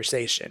navigate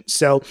conversation.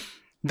 So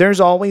there's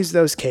always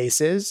those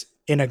cases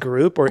in a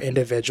group or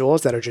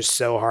individuals that are just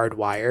so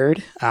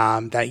hardwired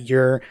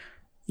that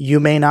you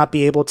may not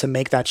be able to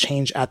make that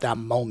change at that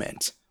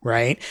moment,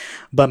 right?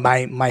 But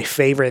my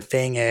favorite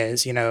thing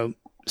is, you know,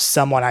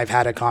 someone I've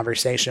had a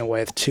conversation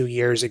with 2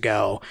 years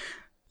ago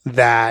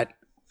that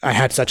I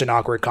had such an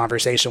awkward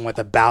conversation with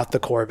about the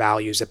core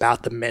values,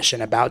 about the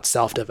mission, about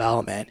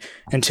self-development.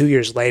 And 2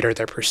 years later,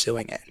 they're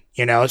pursuing it,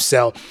 you know?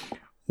 So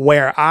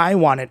where I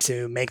wanted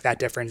to make that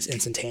difference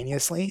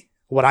instantaneously,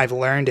 what I've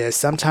learned is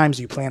sometimes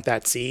you plant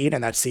that seed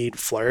and that seed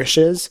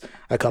flourishes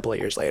a couple of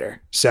years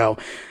later. So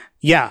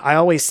yeah, I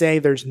always say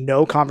there's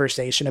no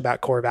conversation about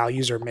core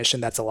values or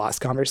mission that's a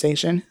lost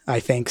conversation. I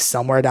think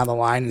somewhere down the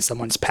line in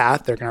someone's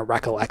path, they're going to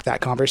recollect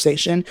that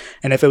conversation.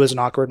 And if it was an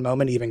awkward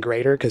moment, even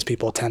greater, because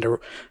people tend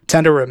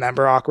to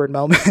remember awkward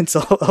moments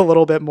a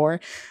little bit more.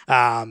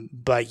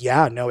 But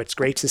yeah, no, it's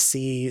great to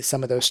see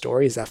some of those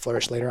stories that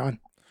flourish later on.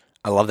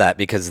 I love that,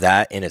 because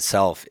that in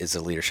itself is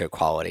a leadership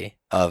quality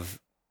of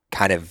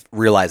kind of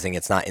realizing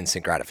it's not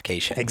instant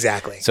gratification.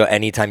 Exactly. So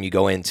anytime you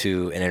go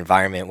into an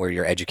environment where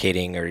you're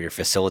educating or you're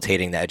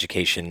facilitating the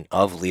education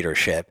of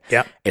leadership,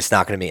 it's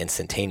not going to be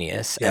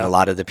instantaneous. And a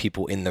lot of the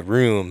people in the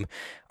room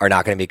are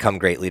not going to become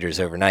great leaders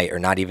overnight, or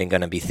not even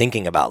going to be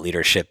thinking about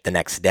leadership the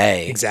next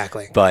day.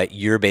 Exactly. But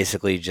you're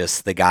basically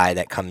just the guy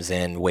that comes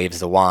in, waves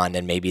the wand,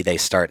 and maybe they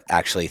start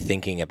actually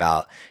thinking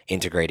about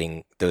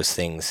integrating those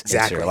things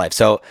into their life.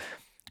 So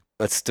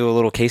let's do a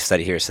little case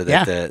study here so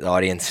that the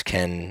audience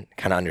can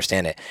kind of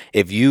understand it.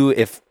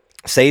 If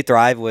say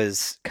Thrive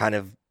was kind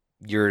of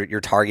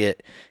your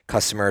target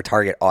customer,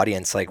 target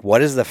audience, like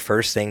what is the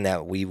first thing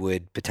that we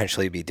would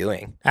potentially be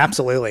doing?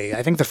 Absolutely.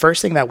 I think the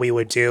first thing that we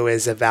would do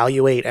is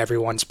evaluate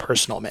everyone's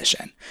personal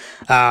mission.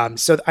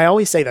 So I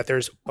always say that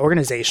there's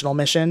organizational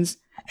missions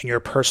and your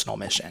personal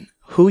mission,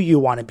 who you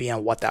want to be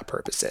and what that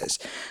purpose is.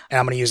 And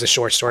I'm going to use a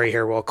short story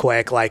here real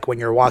quick. Like when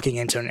you're walking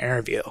into an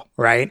interview,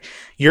 right?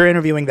 You're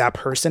interviewing that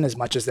person as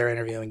much as they're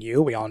interviewing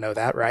you. We all know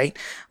that, right?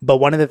 But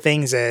one of the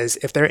things is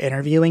if they're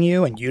interviewing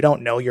you and you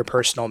don't know your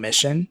personal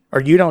mission,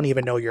 or you don't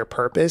even know your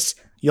purpose,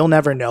 you'll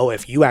never know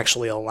if you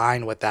actually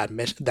align with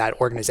that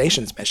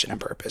organization's mission and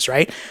purpose,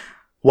 right?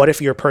 What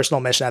if your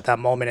personal mission at that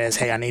moment is,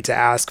 hey, I need to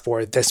ask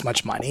for this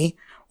much money,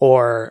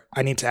 or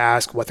I need to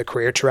ask what the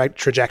career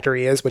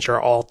trajectory is, which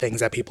are all things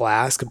that people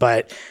ask,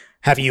 but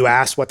have you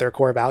asked what their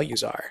core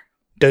values are?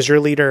 Does your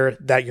leader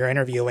that you're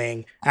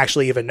interviewing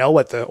actually even know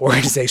what the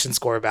organization's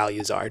core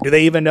values are? Do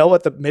they even know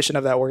what the mission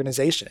of that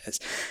organization is?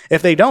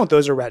 If they don't,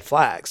 those are red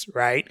flags,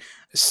 right?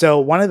 So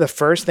one of the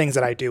first things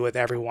that I do with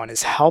everyone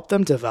is help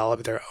them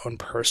develop their own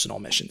personal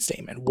mission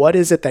statement. What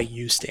is it that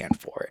you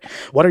stand for?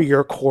 What are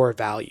your core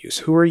values?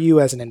 Who are you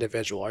as an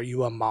individual? Are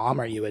you a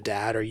mom? Are you a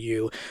dad? Are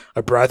you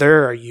a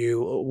brother?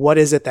 What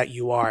is it that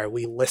you are?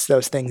 We list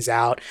those things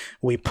out.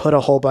 We put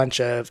a whole bunch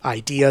of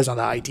ideas on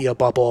the idea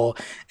bubble,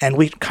 and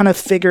we kind of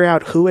figure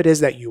out who it is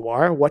that you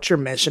are, what your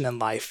mission in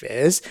life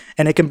is.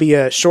 And it can be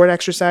a short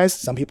exercise.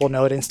 Some people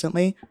know it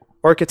instantly.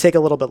 Or it could take a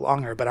little bit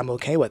longer, but I'm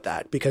okay with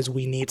that because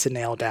we need to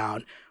nail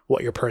down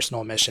what your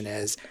personal mission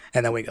is,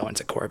 and then we go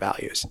into core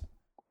values.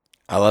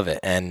 I love it.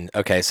 And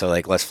okay, so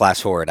like let's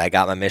flash forward. I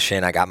got my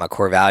mission, I got my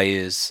core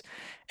values,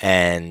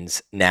 and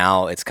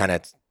now it's kind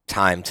of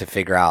time to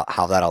figure out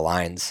how that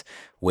aligns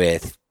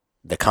with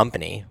the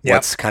company. Yep.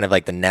 What's kind of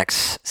like the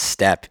next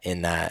step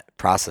in that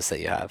process that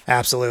you have?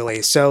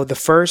 Absolutely. So the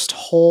first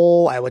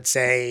whole, I would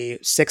say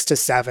 6 to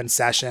 7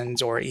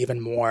 sessions or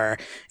even more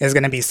is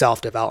going to be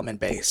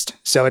self-development based.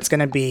 So it's going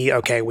to be,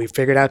 okay, we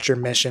figured out your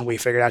mission, we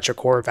figured out your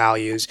core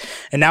values,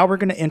 and now we're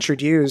going to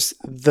introduce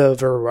the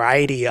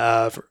variety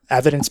of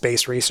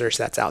evidence-based research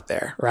that's out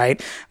there,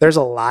 right? There's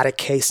a lot of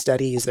case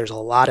studies, there's a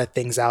lot of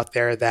things out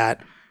there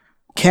that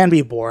can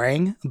be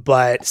boring,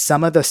 but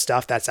some of the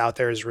stuff that's out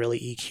there is really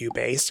EQ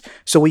based.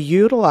 So we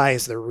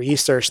utilize the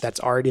research that's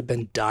already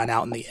been done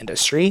out in the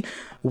industry.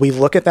 We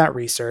look at that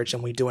research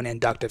and we do an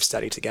inductive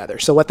study together.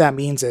 So what that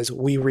means is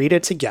we read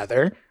it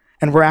together,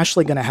 and we're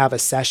actually going to have a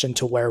session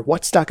to where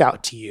what stuck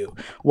out to you?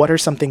 What are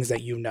some things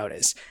that you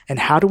notice? And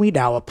how do we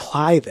now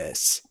apply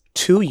this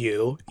to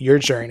you, your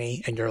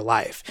journey, and your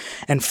life?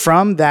 And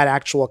from that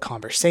actual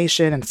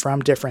conversation and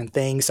from different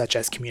things such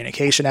as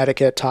communication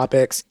etiquette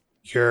topics,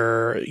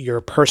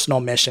 your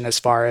personal mission as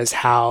far as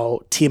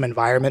how team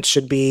environments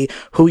should be,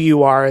 who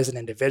you are as an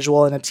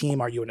individual in a team.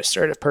 Are you an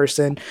assertive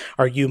person?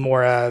 Are you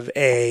more of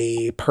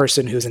a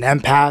person who's an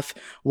empath?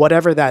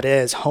 Whatever that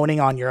is, honing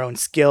on your own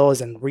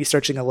skills and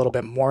researching a little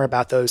bit more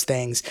about those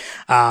things,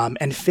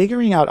 and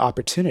figuring out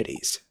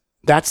opportunities.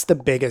 That's the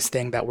biggest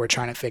thing that we're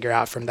trying to figure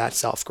out from that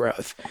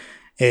self-growth.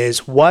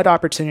 Is what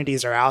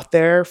opportunities are out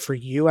there for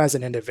you as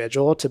an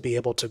individual to be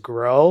able to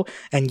grow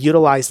and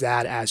utilize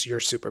that as your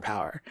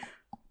superpower.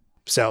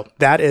 So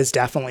that is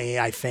definitely,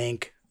 I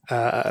think,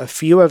 a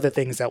few of the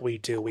things that we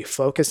do. We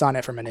focus on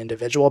it from an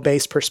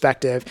individual-based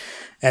perspective,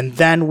 and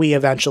then we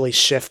eventually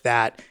shift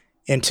that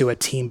into a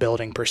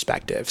team-building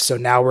perspective. So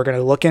now we're going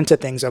to look into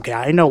things, okay,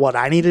 I know what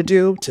I need to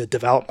do to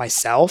develop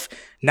myself.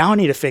 Now I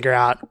need to figure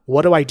out,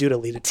 what do I do to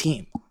lead a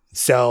team?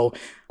 So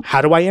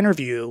how do I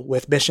interview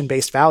with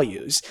mission-based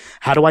values?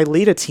 How do I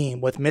lead a team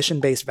with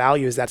mission-based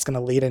values that's going to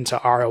lead into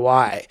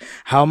ROI?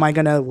 How am I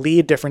going to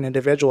lead different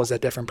individuals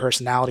at different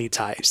personality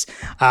types?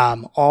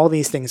 All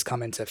these things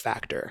come into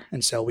factor.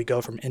 And so we go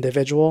from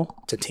individual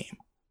to team.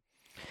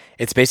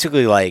 It's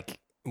basically like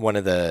one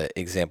of the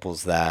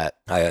examples that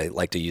I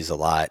like to use a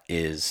lot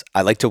is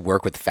I like to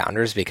work with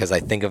founders because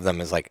I think of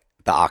them as like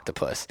the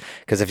octopus.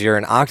 Because if you're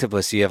an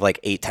octopus, you have like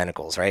 8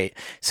 tentacles, right?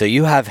 So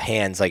you have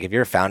hands, like if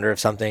you're a founder of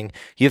something,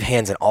 you have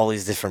hands in all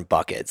these different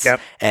buckets. Yep.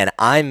 And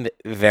I'm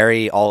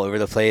very all over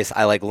the place.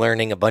 I like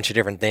learning a bunch of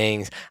different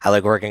things. I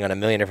like working on a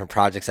million different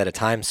projects at a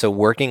time. So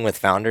working with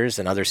founders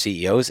and other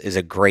CEOs is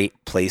a great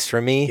place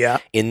for me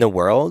in the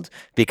world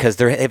because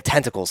they have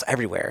tentacles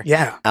everywhere.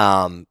 Yeah.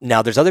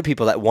 Now there's other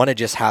people that want to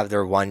just have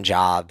their one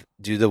job,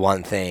 do the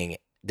one thing.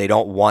 They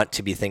don't want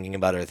to be thinking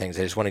about other things.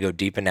 They just want to go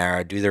deep and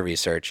narrow, do their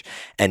research,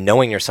 and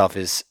knowing yourself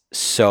is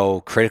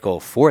so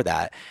critical for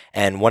that.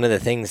 And one of the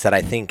things that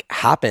I think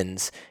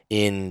happens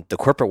in the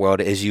corporate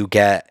world is you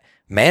get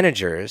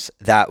managers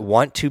that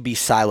want to be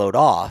siloed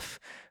off,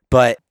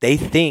 but they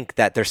think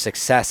that their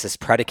success is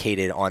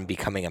predicated on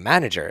becoming a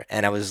manager.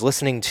 And I was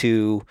listening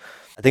to,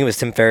 I think it was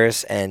Tim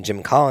Ferriss and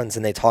Jim Collins,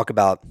 and they talk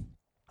about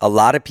a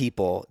lot of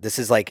people, this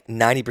is like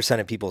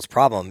 90% of people's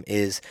problem,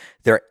 is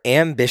their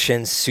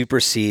ambition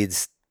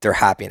supersedes their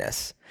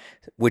happiness,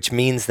 which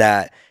means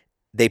that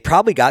they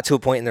probably got to a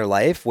point in their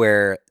life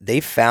where they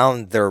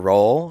found their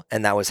role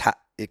and that was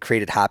it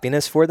created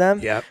happiness for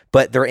them,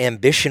 but their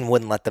ambition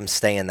wouldn't let them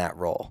stay in that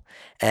role.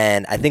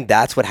 And I think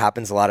that's what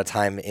happens a lot of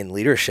time in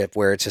leadership,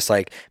 where it's just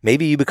like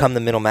maybe you become the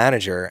middle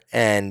manager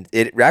and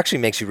it actually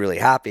makes you really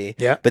happy,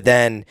 but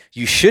then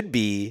you should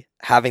be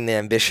having the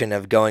ambition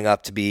of going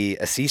up to be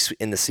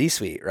in the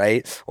C-suite,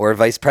 right? Or a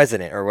vice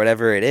president or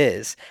whatever it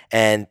is.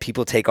 And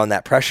people take on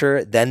that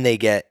pressure. Then they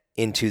get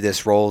into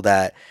this role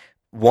that,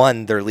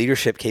 one, their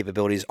leadership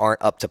capabilities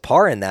aren't up to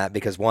par in that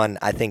because, one,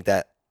 I think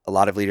that a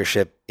lot of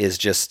leadership is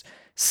just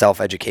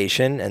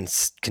self-education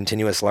and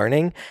continuous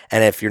learning.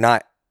 And if you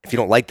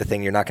don't like the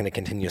thing, you're not going to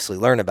continuously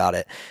learn about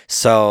it.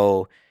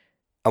 So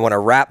I want to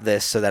wrap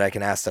this so that I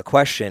can ask the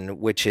question,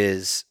 which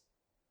is,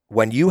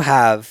 when you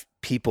have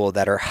people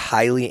that are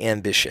highly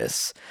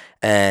ambitious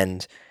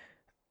and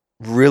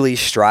really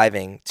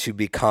striving to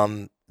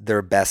become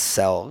their best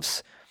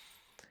selves,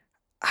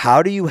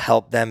 how do you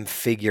help them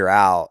figure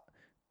out,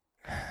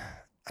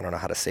 I don't know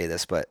how to say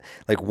this, but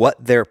like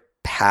what their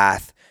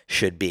path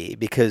should be?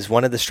 Because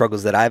one of the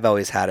struggles that I've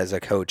always had as a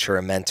coach or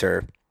a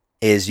mentor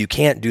is you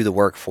can't do the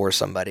work for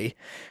somebody,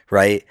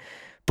 right?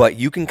 But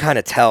you can kind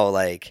of tell,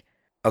 like,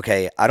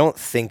 okay, I don't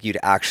think you'd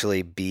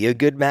actually be a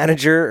good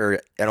manager,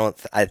 or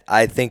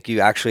I think you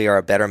actually are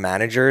a better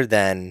manager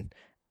than,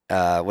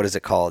 what is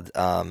it called?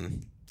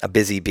 A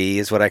busy bee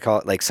is what I call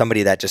it, like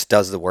somebody that just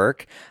does the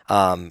work.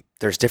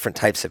 There's different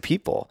types of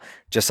people,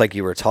 just like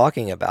you were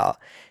talking about.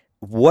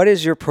 What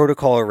is your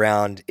protocol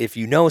around if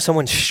you know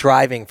someone's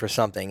striving for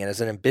something and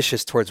is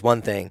ambitious towards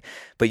one thing,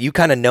 but you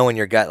kind of know in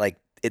your gut, like,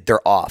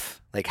 they're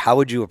off? Like, how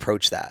would you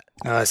approach that?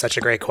 Such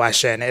a great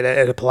question.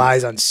 It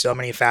applies on so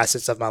many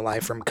facets of my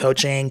life, from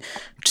coaching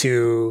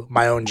to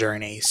my own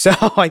journey. So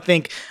I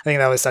think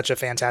that was such a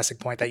fantastic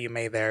point that you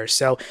made there.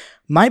 So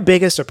my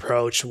biggest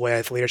approach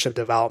with leadership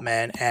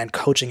development and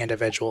coaching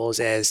individuals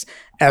is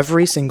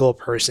every single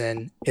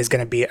person is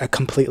going to be a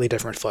completely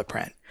different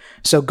footprint.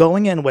 So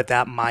going in with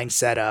that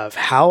mindset of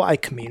how I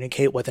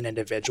communicate with an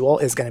individual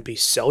is going to be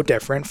so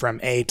different from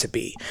A to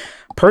B.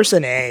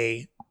 Person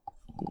A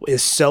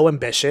is so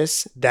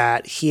ambitious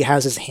that he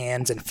has his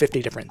hands in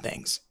 50 different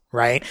things,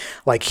 right?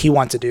 Like, he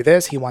wants to do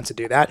this, he wants to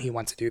do that, he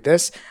wants to do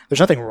this. There's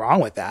nothing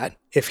wrong with that.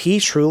 If he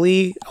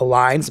truly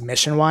aligns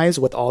mission-wise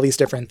with all these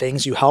different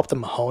things, you help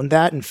them hone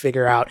that and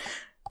figure out,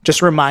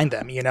 just remind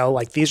them,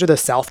 like, these are the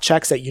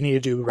self-checks that you need to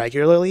do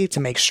regularly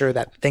to make sure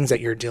that things that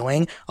you're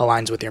doing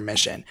aligns with your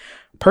mission.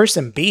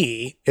 Person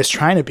B is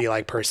trying to be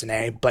like person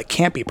A, but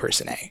can't be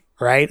person A,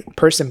 right?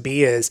 Person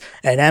B is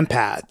an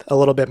empath, a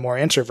little bit more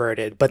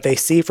introverted, but they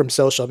see from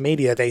social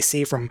media, they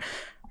see from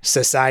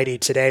society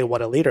today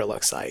what a leader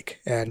looks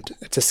like. And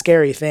it's a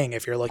scary thing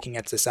if you're looking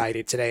at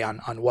society today on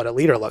what a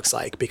leader looks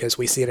like, because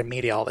we see it in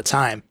media all the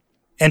time.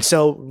 And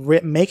so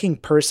making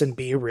person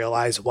B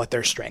realize what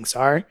their strengths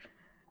are,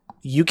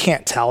 you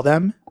can't tell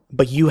them,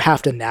 but you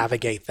have to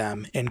navigate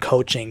them in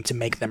coaching to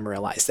make them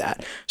realize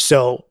that.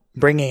 So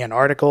bringing in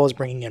articles,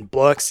 bringing in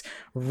books,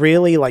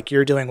 really, like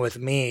you're doing with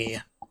me,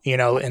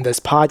 in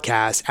this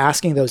podcast,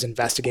 asking those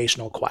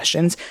investigational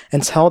questions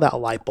until that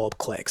light bulb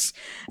clicks.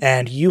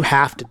 And you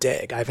have to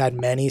dig. I've had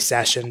many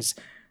sessions,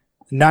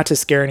 not to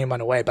scare anyone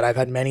away, but I've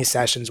had many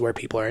sessions where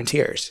people are in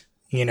tears,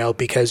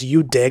 because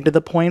you dig to the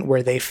point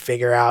where they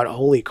figure out,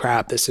 holy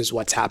crap, this is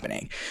what's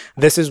happening.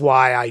 This is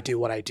why I do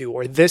what I do,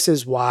 or this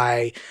is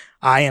why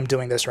I am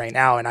doing this right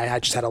now. And I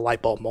just had a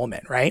light bulb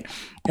moment, right?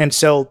 And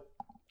so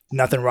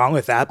nothing wrong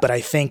with that, but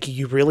I think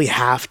you really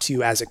have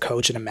to, as a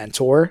coach and a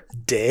mentor,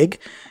 dig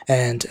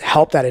and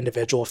help that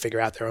individual figure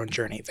out their own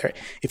journey.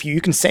 If you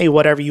can say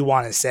whatever you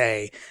want to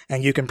say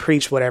and you can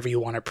preach whatever you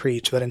want to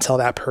preach, but until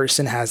that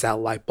person has that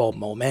light bulb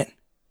moment,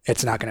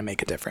 it's not going to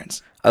make a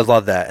difference. I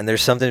love that. And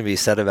there's something to be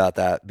said about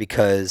that,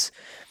 because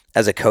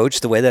as a coach,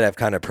 the way that I've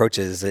kind of approached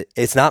it is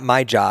it's not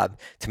my job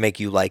to make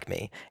you like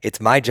me.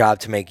 It's my job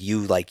to make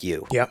you like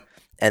you. Yep.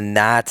 And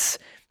that's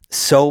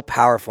so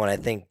powerful, and I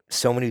think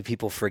so many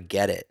people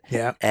forget it.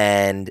 Yeah.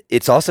 And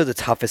it's also the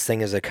toughest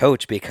thing as a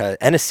coach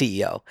and a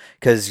CEO,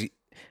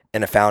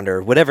 and a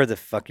founder, whatever the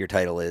fuck your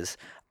title is.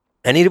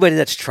 Anybody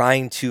that's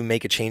trying to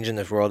make a change in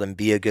this world and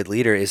be a good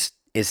leader is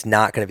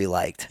not going to be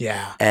liked.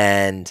 Yeah.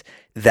 And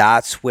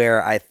that's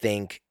where I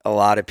think a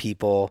lot of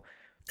people,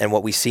 and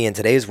what we see in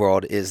today's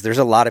world, is there's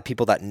a lot of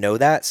people that know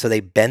that, so they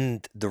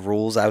bend the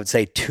rules, I would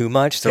say, too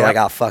much. They're like,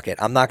 oh, fuck it.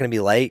 I'm not going to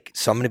be like,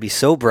 so I'm going to be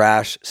so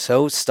brash,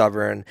 so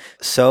stubborn,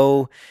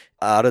 so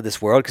out of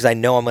this world, because I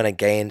know I'm going to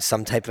gain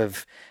some type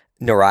of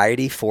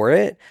notoriety for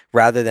it,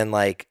 rather than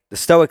like the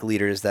Stoic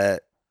leaders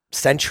that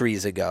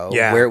centuries ago,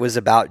 where it was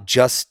about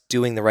just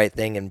doing the right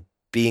thing and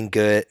being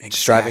good,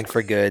 striving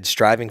for good,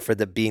 striving for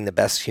being the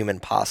best human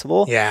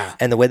possible. Yeah.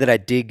 And the way that I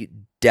dig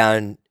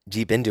down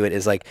deep into it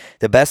is, like,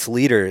 the best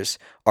leaders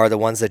are the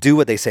ones that do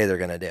what they say they're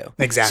going to do.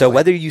 Exactly. So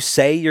whether you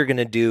say you're going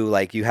to do,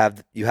 like, you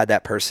had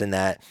that person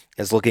that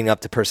is looking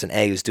up to person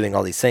A who's doing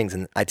all these things.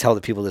 And I tell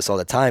the people this all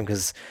the time,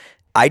 because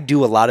I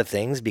do a lot of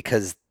things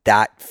because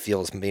that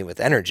fills me with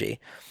energy.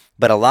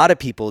 But a lot of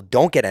people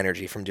don't get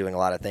energy from doing a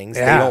lot of things.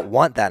 Yeah. They don't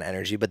want that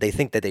energy, but they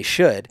think that they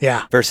should.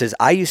 Yeah. Versus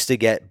I used to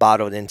get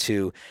bottled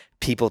into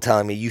people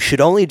telling me you should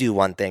only do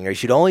one thing, or you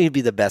should only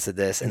be the best at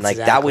this. And like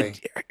that would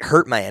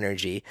hurt my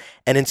energy.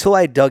 And until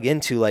I dug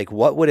into, like,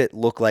 what would it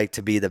look like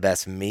to be the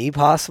best me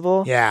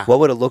possible? Yeah. What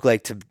would it look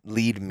like to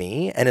lead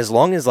me? And as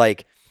long as,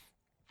 like,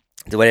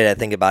 the way that I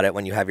think about it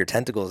when you have your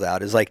tentacles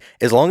out is, like,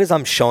 as long as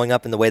I'm showing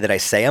up in the way that I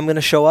say I'm going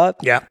to show up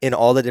in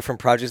all the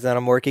different projects that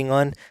I'm working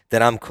on,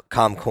 then I'm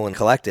calm, cool, and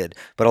collected.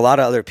 But a lot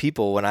of other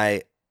people, when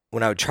I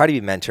would try to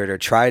be mentored or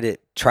try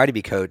to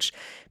be coached,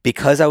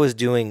 because I was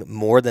doing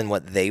more than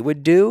what they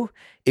would do,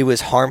 it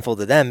was harmful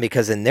to them,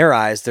 because in their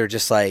eyes, they're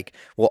just like,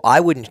 well, I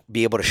wouldn't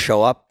be able to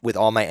show up with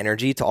all my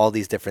energy to all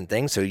these different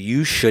things, so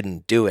you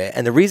shouldn't do it.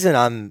 And the reason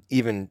I'm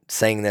even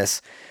saying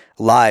this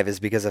live is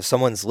because if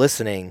someone's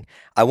listening,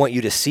 I want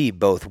you to see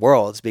both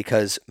worlds,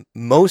 because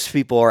most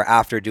people are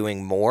after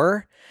doing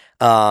more,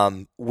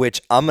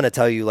 which I'm going to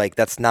tell you, like,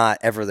 that's not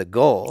ever the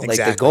goal.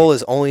 Exactly. Like, the goal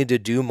is only to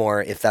do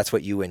more if that's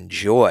what you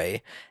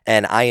enjoy.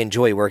 And I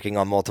enjoy working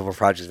on multiple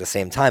projects at the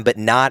same time, but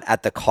not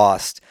at the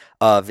cost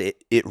of it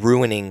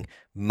ruining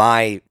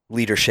my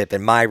leadership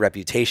and my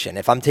reputation.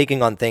 If I'm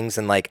taking on things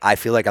and like I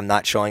feel like I'm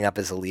not showing up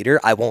as a leader,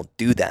 I won't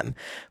do them.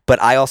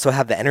 But I also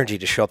have the energy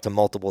to show up to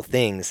multiple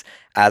things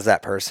as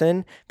that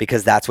person,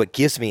 because that's what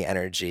gives me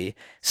energy.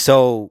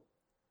 So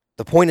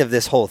the point of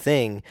this whole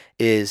thing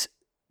is,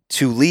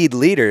 to lead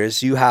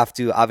leaders, you have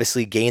to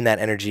obviously gain that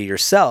energy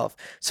yourself.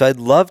 So I'd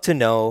love to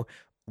know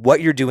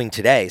what you're doing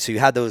today. So you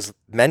had those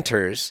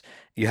mentors,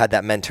 you had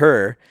that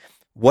mentor.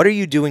 What are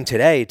you doing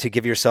today to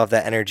give yourself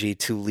that energy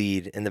to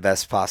lead in the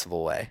best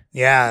possible way?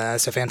 Yeah,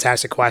 that's a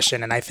fantastic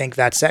question. And I think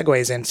that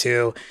segues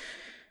into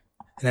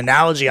an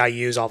analogy I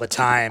use all the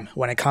time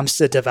when it comes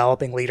to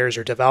developing leaders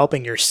or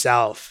developing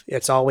yourself.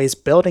 It's always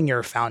building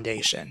your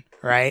foundation,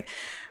 right?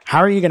 How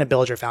are you going to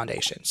build your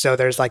foundation? So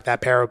there's like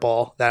that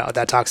parable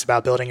that talks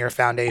about building your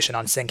foundation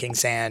on sinking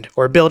sand,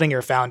 or building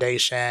your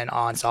foundation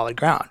on solid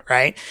ground,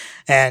 right?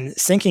 And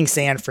sinking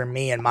sand for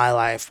me in my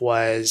life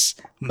was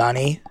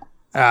money,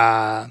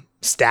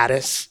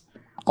 status,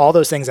 all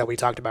those things that we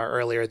talked about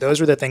earlier.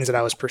 Those were the things that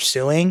I was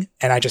pursuing,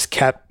 and I just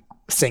kept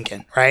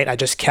sinking, right? I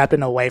just kept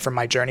it away from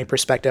my journey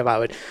perspective. I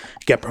would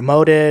get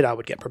promoted,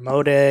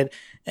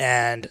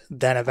 and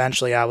then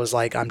eventually I was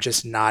like, I'm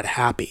just not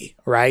happy,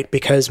 right?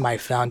 Because my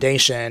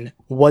foundation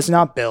was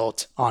not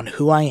built on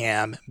who I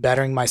am,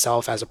 bettering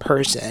myself as a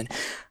person,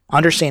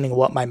 understanding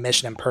what my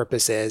mission and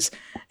purpose is,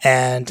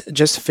 and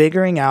just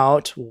figuring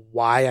out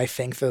why I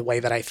think the way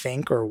that I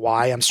think, or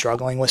why I'm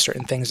struggling with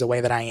certain things the way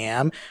that I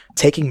am,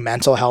 taking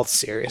mental health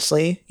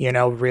seriously,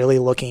 really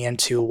looking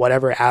into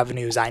whatever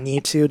avenues I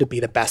need to be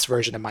the best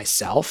version of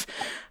myself.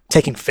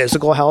 Taking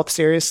physical health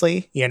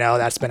seriously,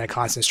 that's been a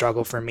constant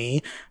struggle for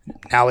me.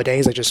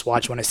 Nowadays, I just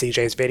watch one of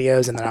CJ's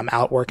videos and then I'm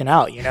out working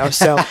out,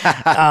 So,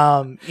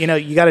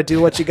 you got to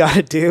do what you got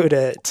to do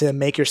to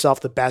make yourself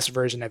the best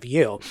version of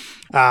you.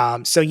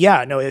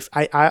 If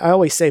I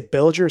always say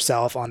build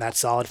yourself on that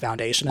solid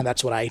foundation, and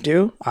that's what I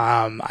do.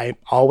 I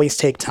always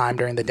take time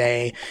during the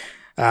day.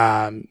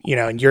 And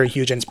you're a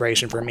huge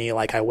inspiration for me.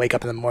 Like, I wake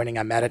up in the morning,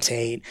 I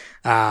meditate,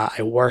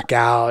 I work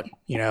out,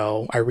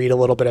 I read a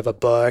little bit of a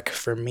book.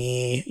 For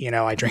me,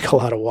 I drink a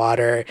lot of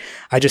water.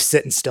 I just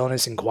sit in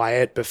stillness and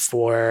quiet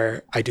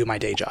before I do my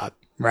day job.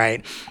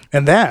 Right.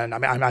 And then,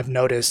 I've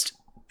noticed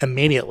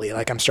immediately,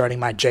 like, I'm starting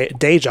my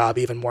day job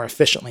even more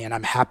efficiently, and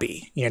I'm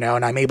happy, and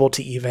I'm able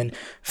to even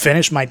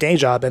finish my day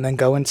job and then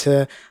go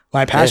into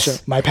my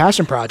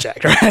passion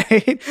project,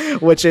 right?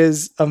 Which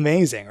is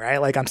amazing, right?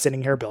 Like, I'm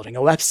sitting here building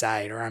a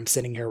website, or I'm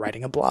sitting here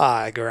writing a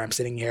blog, or I'm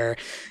sitting here,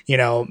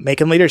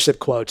 making leadership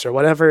quotes, or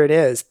whatever it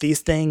is.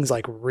 These things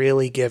like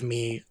really give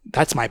me,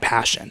 that's my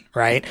passion,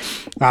 right?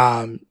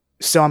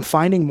 So I'm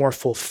finding more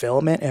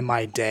fulfillment in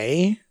my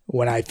day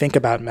when I think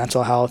about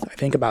mental health, I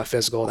think about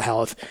physical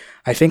health,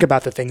 I think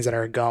about the things that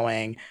are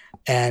going,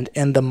 and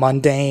in the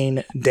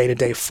mundane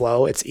day-to-day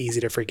flow, it's easy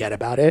to forget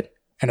about it.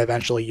 And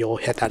eventually you'll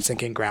hit that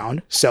sinking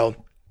ground. So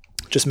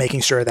just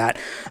making sure that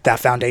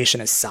that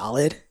foundation is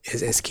solid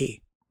is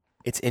key.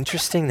 It's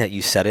interesting that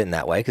you said it in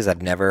that way, because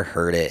I've never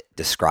heard it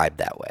described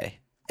that way.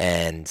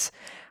 And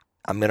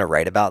I'm going to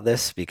write about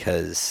this,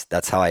 because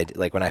that's how I,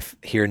 like, when I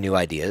hear new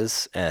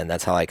ideas, and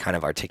that's how I kind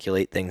of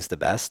articulate things the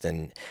best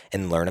and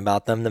learn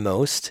about them the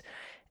most.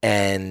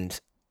 And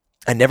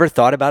I never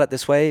thought about it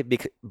this way,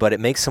 but it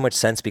makes so much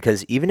sense,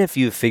 because even if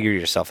you figure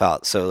yourself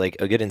out, so like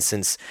a good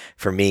instance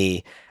for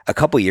me, a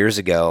couple years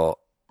ago,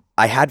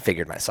 I had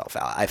figured myself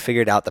out. I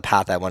figured out the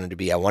path I wanted to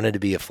be. I wanted to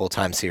be a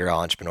full-time serial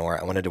entrepreneur.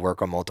 I wanted to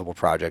work on multiple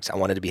projects. I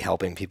wanted to be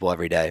helping people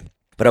every day.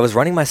 But I was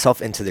running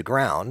myself into the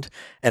ground,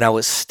 and I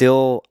was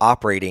still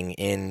operating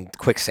in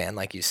quicksand,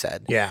 like you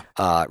said,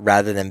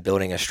 rather than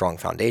building a strong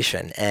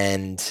foundation.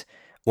 And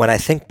when I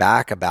think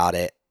back about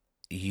it,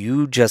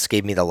 you just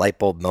gave me the light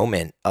bulb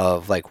moment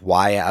of like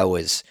why I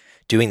was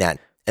doing that.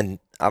 And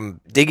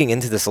I'm digging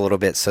into this a little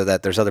bit so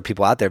that there's other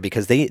people out there,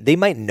 because they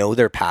might know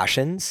their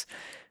passions,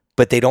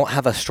 but they don't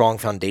have a strong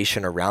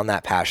foundation around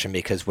that passion.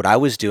 Because what I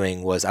was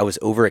doing was I was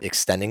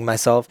overextending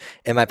myself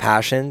in my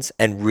passions,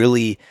 and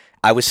really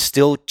I was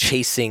still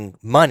chasing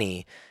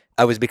money.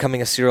 I was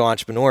becoming a serial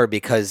entrepreneur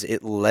because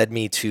it led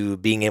me to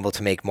being able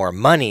to make more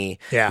money,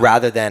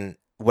 rather than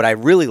what I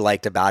really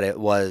liked about it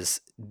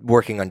was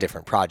working on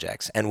different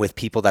projects and with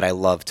people that I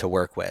love to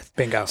work with.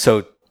 Bingo.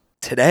 So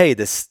today,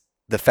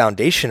 the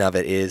foundation of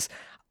it is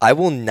I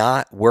will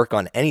not work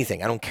on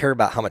anything. I don't care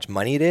about how much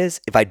money it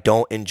is if I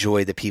don't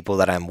enjoy the people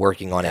that I'm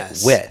working on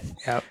it with.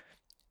 Yep.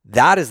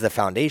 That is the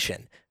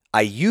foundation.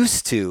 I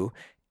used to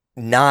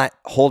not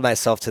hold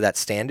myself to that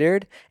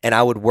standard, and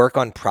I would work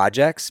on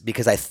projects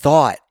because I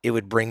thought it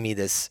would bring me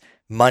this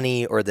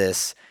money or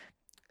this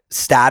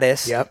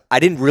status. Yep. I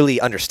didn't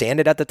really understand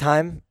it at the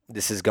time.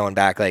 This is going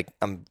back, like,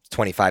 I'm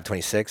 25,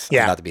 26. I'm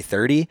about to be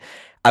 30.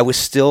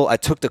 I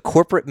took the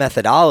corporate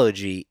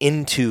methodology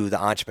into the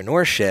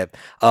entrepreneurship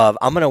of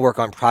I'm going to work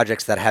on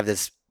projects that have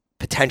this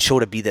potential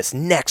to be this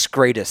next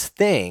greatest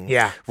thing,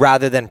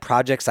 rather than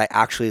projects I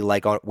actually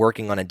like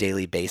working on a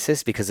daily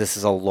basis, because this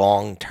is a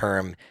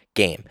long-term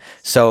game.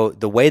 So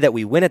the way that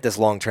we win at this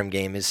long-term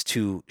game is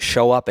to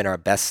show up in our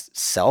best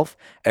self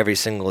every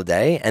single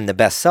day. And the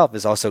best self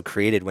is also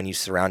created when you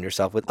surround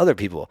yourself with other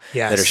people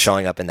that are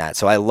showing up in that.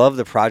 So I love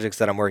the projects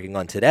that I'm working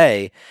on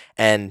today.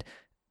 And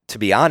to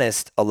be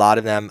honest, a lot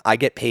of them, I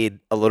get paid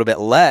a little bit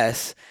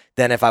less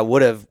than if I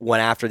would have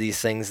went after these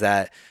things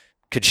that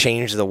could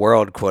change the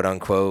world, quote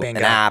unquote, an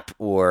app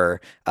or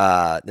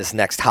this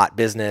next hot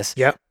business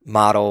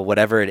model,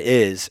 whatever it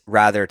is.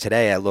 Rather,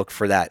 today I look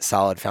for that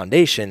solid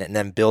foundation and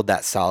then build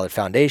that solid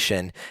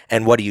foundation.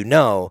 And what do you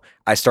know?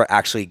 I start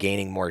actually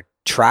gaining more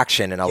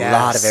traction in a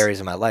lot of areas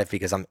of my life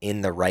because I'm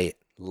in the right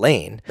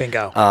lane.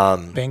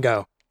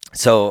 Bingo.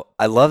 So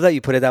I love that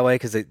you put it that way,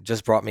 because it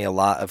just brought me a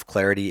lot of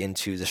clarity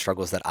into the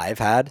struggles that I've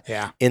had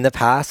in the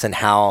past, and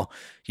how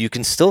you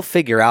can still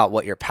figure out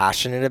what you're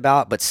passionate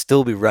about, but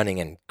still be running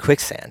in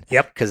quicksand.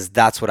 Because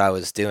that's what I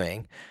was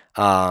doing.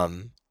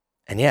 And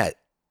yeah,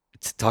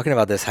 talking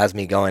about this has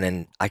me going,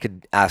 and I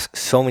could ask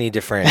so many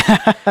different,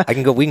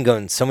 we can go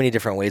in so many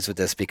different ways with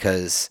this,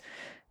 because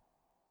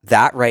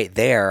that right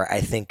there,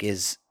 I think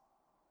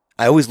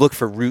I always look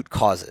for root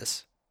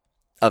causes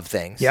of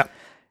things.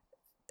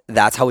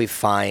 That's how we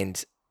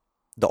find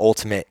the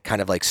ultimate kind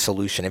of like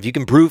solution. If you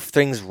can prove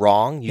things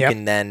wrong, you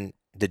can then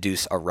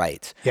deduce a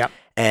right.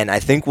 And I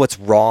think what's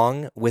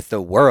wrong with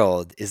the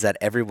world is that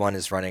everyone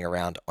is running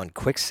around on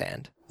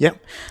quicksand.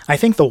 I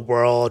think the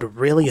world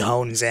really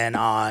hones in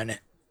on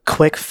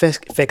quick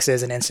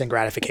fixes and instant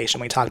gratification.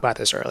 We talked about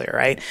this earlier,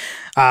 right?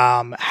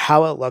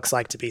 How it looks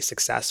like to be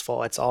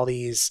successful. It's all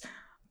these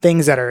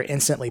things that are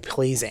instantly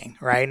pleasing,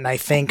 right? And I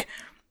think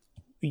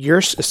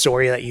your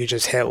story that you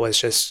just hit was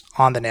just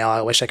on the nail.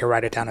 I wish I could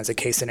write it down as a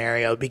case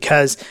scenario,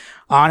 because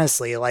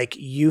honestly, like,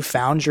 you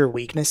found your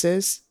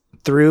weaknesses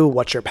through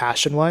what your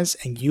passion was,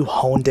 and you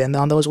honed in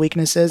on those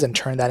weaknesses and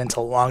turned that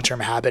into long-term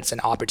habits and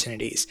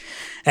opportunities.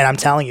 And I'm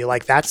telling you,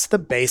 like, that's the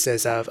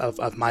basis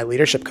of my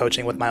leadership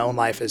coaching with my own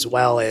life as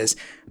well, is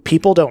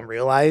people don't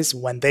realize,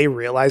 when they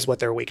realize what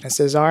their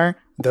weaknesses are,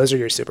 those are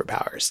your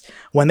superpowers.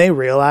 When they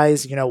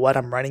realize, you know what,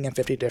 I'm running in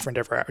 50 different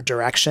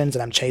directions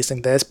and I'm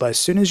chasing this, but as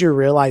soon as you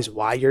realize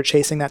why you're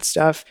chasing that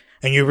stuff,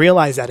 and you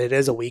realize that it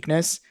is a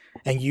weakness,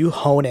 and you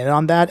hone in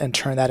on that and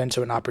turn that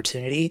into an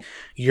opportunity,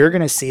 you're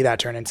going to see that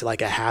turn into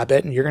like a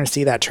habit, and you're going to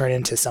see that turn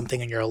into something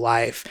in your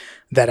life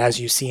that, as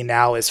you see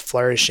now, is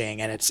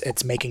flourishing, and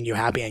it's making you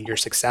happy and you're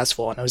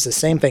successful. And it was the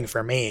same thing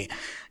for me.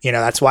 You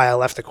know, that's why I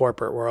left the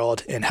corporate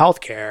world in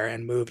healthcare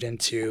and moved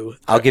into...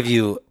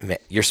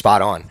 you're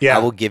spot on. I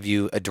will give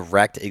you a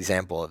direct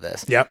example of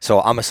this.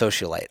 So I'm a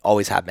socialite,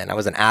 always have been. I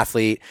was an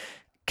athlete,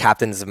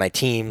 captains of my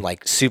team,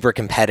 like super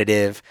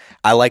competitive.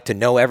 I like to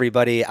know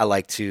everybody. I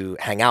like to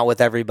hang out with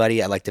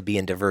everybody. I like to be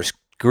in diverse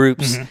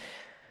groups.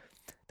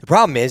 The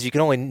problem is you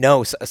can only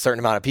know a certain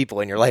amount of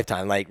people in your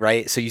lifetime, like,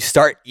 right? So you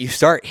start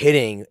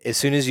hitting, as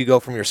soon as you go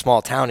from your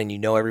small town and you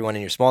know everyone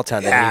in your small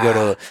town, then you go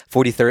to a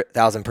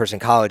 40,000 person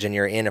college and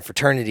you're in a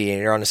fraternity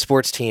and you're on a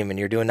sports team and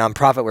you're doing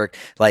nonprofit work,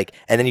 like,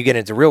 and then you get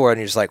into the real world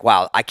and you're just like,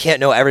 wow, I can't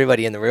know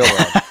everybody in the real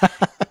world.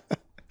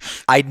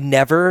 I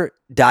never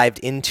dived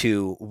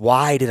into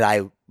why did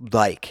I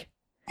like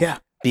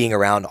being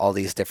around all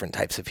these different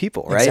types of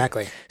people, right?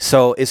 Exactly.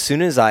 So as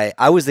soon as I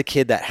was the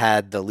kid that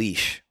had the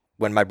leash.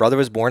 When my brother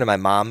was born and my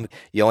mom,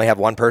 you only have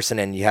one person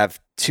and you have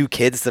two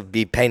kids to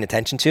be paying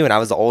attention to, and I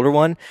was the older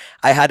one,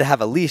 I had to have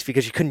a leash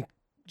because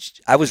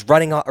I was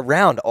running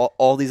around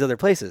all these other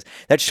places.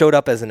 That showed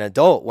up as an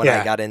adult when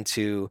I got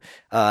into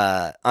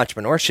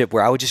entrepreneurship,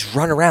 where I would just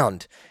run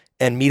around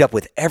and meet up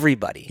with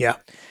everybody.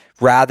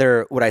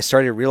 Rather, what I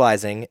started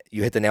realizing,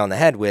 you hit the nail on the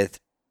head with,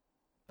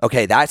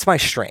 okay, that's my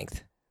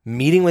strength.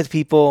 Meeting with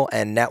people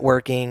and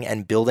networking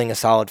and building a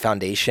solid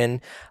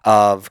foundation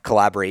of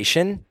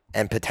collaboration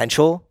and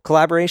potential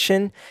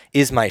collaboration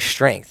is my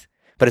strength,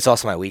 but it's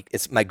also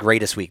it's my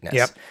greatest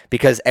weakness.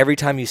 Because every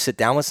time you sit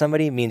down with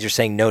somebody means you're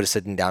saying no to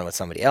sitting down with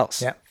somebody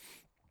else.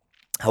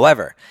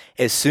 However,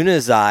 as soon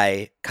as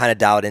I kind of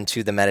dialed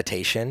into the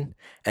meditation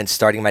and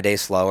starting my day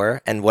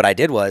slower, and what I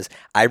did was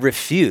I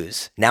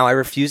refuse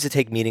to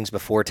take meetings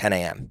before 10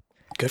 a.m.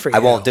 Good for you. I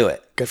won't do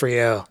it. Good for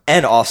you.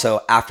 And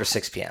also after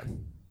 6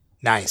 p.m.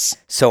 Nice.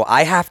 So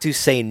I have to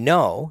say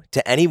no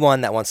to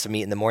anyone that wants to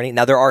meet in the morning.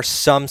 Now, there are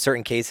some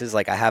certain cases,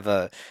 like I have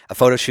a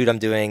photo shoot I'm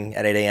doing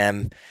at 8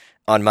 a.m.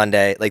 on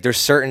Monday. Like, there's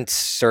certain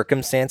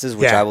circumstances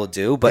which I will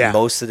do, but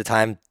most of the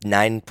time,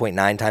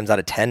 9.9 times out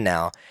of 10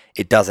 now,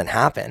 it doesn't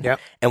happen.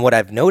 And what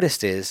I've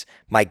noticed is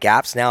my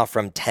gaps now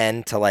from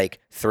 10 to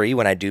like 3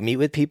 when I do meet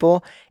with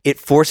people, it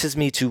forces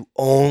me to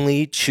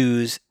only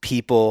choose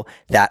people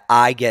that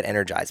I get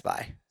energized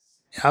by.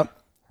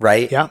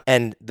 right? Yeah.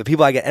 And the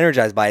people I get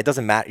energized by, it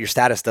doesn't matter. Your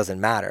status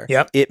doesn't matter.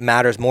 Yep. It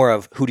matters more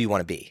of who do you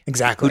want to be?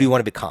 Exactly. Who do you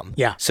want to become?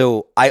 Yeah.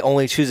 So I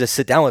only choose to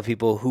sit down with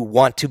people who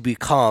want to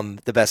become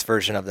the best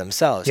version of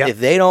themselves. Yep.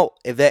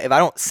 If I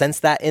don't sense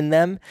that in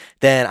them,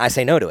 then I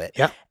say no to it.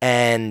 Yeah.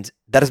 And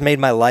that has made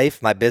my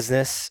life, my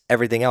business,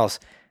 everything else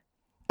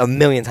a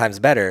million times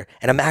better.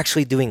 And I'm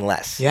actually doing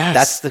less. Yes.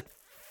 That's the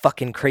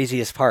fucking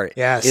craziest part.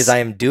 Yes. Is I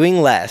am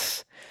doing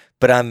less,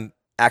 but I'm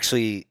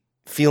actually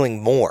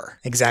feeling more.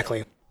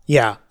 Exactly.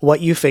 Yeah.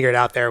 What you figured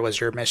out there was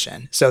your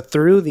mission. So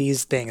through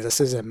these things, this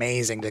is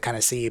amazing to kind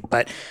of see,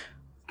 but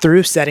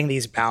through setting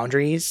these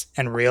boundaries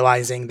and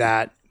realizing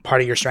that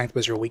part of your strength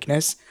was your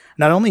weakness,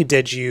 not only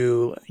did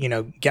you,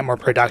 get more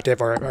productive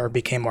or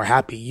became more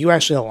happy, you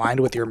actually aligned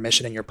with your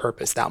mission and your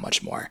purpose that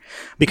much more,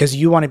 because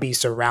you want to be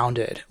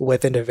surrounded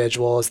with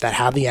individuals that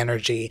have the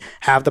energy,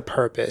 have the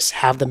purpose,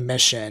 have the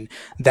mission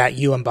that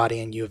you embody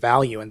and you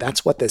value. And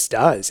that's what this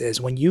does,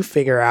 is when you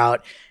figure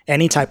out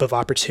any type of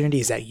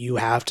opportunities that you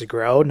have to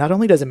grow, not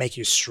only does it make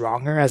you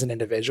stronger as an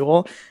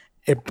individual,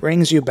 it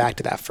brings you back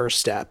to that first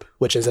step,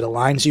 which is it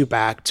aligns you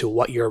back to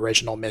what your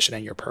original mission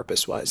and your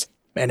purpose was.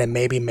 And it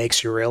maybe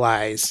makes you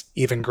realize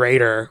even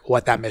greater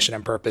what that mission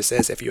and purpose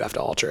is if you have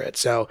to alter it.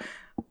 So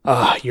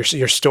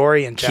your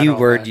story in general. Key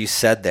word you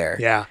said there.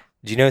 Yeah.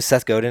 Do you know who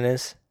Seth Godin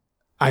is?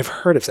 I've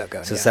heard of Seth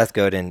Godin. So Seth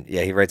Godin,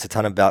 he writes a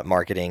ton about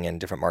marketing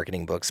and different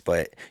marketing books,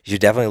 but you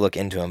should definitely look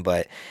into him.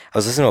 But I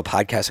was listening to a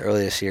podcast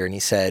earlier this year, and he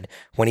said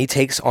when he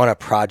takes on a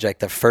project,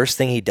 the first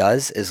thing he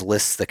does is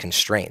lists the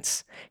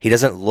constraints. He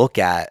doesn't look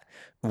at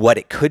what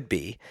it could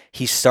be.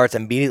 He starts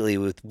immediately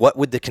with what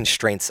would the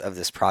constraints of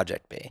this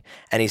project be?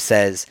 And he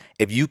says,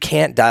 if you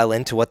can't dial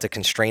into what the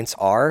constraints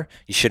are,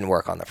 you shouldn't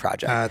work on the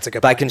project. That's a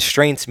good By point.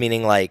 constraints,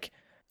 meaning like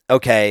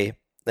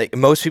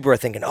most people are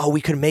thinking, oh, we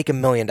could make $1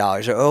 million,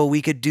 or oh,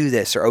 we could do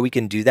this, or oh, we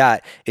can do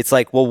that. It's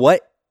like, well,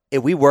 what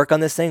if we work on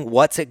this thing?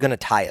 What's it going to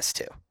tie us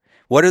to?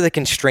 What are the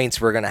constraints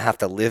we're going to have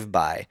to live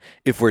by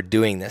if we're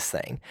doing this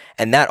thing?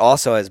 And that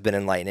also has been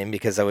enlightening,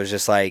 because I was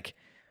just like,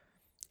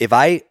 if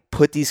I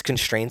put these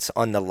constraints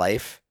on the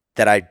life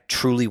that I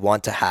truly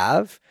want to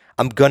have,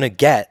 I'm going to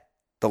get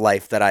the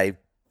life that I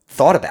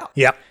thought about.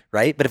 Yep.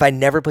 Right? But if I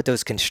never put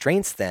those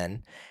constraints,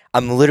 then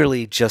I'm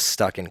literally just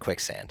stuck in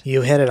quicksand.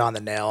 You hit it on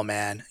the nail,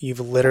 man. You've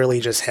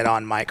literally just hit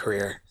on my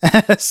career.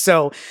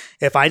 So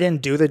if I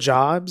didn't do the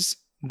jobs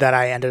that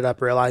I ended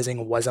up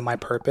realizing wasn't my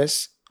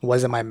purpose,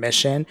 wasn't my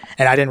mission,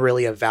 and I didn't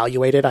really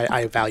evaluate it,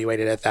 I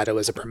evaluated it that it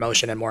was a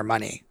promotion and more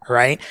money,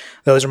 right?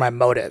 Those are my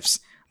motives.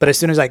 But as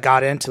soon as I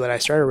got into it, I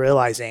started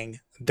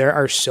realizing there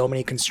are so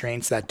many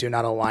constraints that do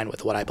not align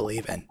with what I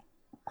believe in,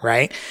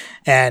 right?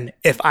 And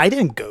if I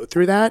didn't go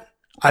through that,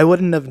 I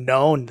wouldn't have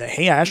known that,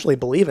 hey, I actually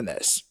believe in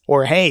this.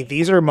 Or, hey,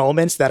 these are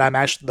moments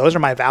that those are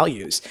my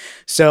values.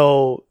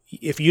 So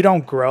if you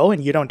don't grow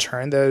and you don't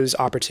turn those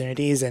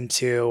opportunities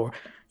into,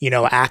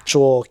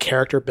 actual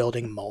character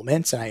building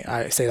moments, and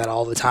I say that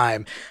all the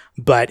time,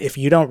 but if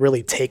you don't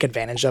really take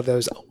advantage of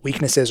those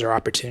weaknesses or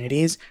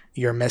opportunities,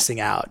 you're missing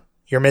out.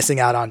 You're missing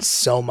out on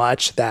so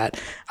much that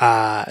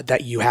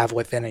you have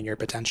within in your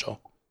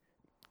potential.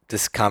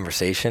 This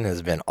conversation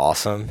has been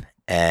awesome.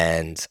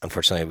 And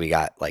unfortunately, we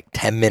got like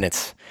 10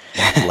 minutes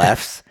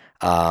left.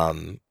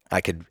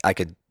 I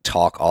could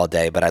talk all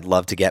day, but I'd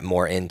love to get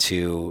more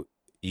into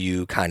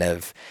you kind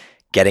of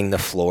getting the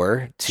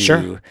floor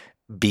to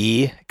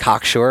be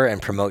cocksure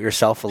and promote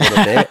yourself a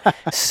little bit.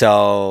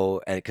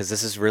 So, and because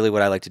this is really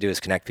what I like to do, is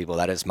connect people.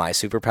 That is my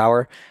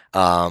superpower,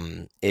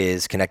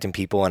 is connecting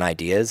people and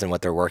ideas and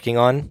what they're working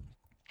on.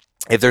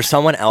 If there's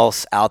someone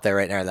else out there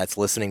right now that's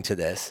listening to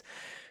this,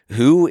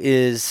 who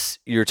is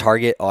your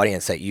target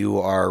audience that you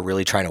are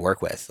really trying to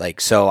work with?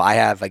 So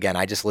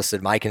I just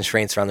listed my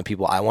constraints around the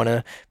people I want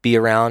to be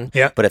around.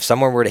 Yeah. But if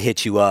someone were to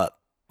hit you up,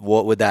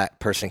 what would that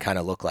person kind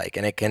of look like?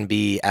 And it can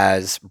be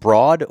as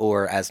broad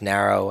or as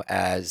narrow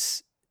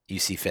as you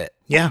see fit.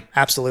 Yeah,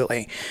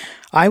 absolutely.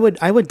 I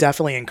would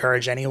definitely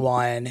encourage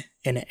anyone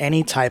in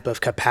any type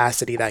of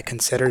capacity that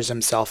considers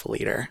himself a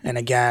leader. And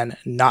again,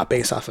 not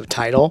based off of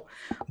title,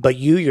 but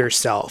you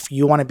yourself,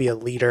 you want to be a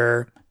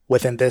leader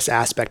within this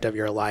aspect of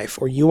your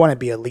life, or you want to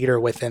be a leader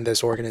within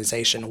this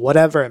organization,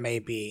 whatever it may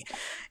be.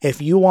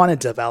 If you want to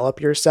develop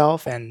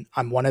yourself, and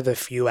I'm one of the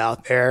few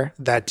out there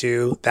that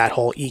do that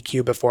whole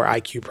EQ before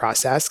IQ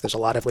process, there's a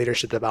lot of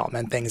leadership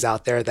development things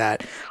out there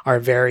that are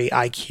very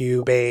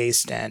IQ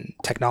based and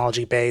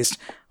technology based.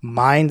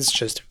 Mine's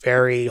just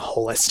very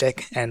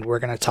holistic, and we're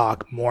going to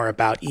talk more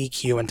about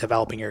EQ and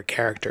developing your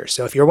character.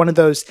 So if you're one of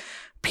those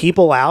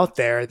people out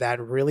there that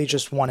really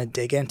just want to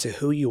dig into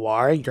who you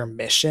are, your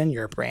mission,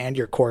 your brand,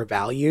 your core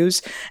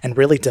values, and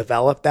really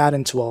develop that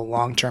into a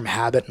long-term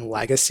habit and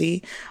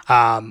legacy,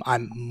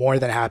 I'm more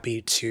than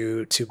happy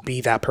to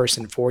be that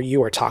person for you,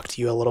 or talk to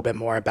you a little bit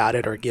more about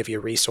it, or give you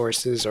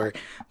resources, or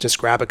just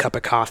grab a cup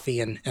of coffee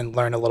and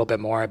learn a little bit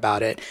more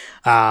about it.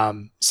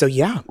 So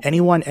yeah,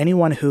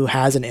 anyone who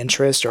has an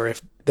interest, or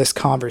if this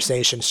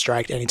conversation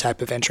striked any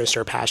type of interest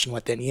or passion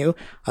within you,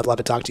 I'd love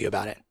to talk to you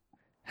about it.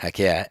 Heck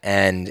yeah.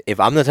 And if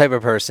I'm the type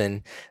of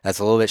person that's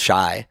a little bit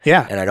shy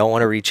Yeah. and I don't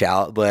want to reach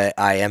out, but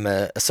I am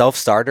a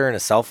self-starter and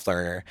a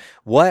self-learner,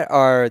 what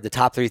are the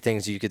top 3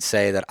 things you could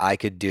say that I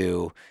could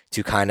do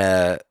to kind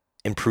of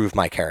improve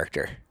my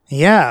character?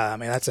 Yeah, I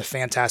mean, that's a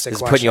fantastic This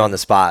is question. putting you on the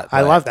spot.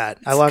 I love that.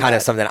 I love kind that.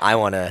 of something I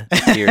want to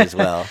hear as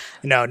well.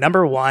 No,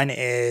 number one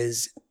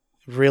is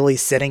really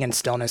sitting in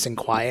stillness and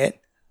quiet,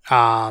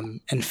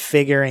 and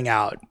figuring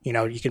out,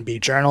 you can be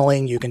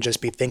journaling, you can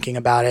just be thinking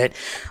about it,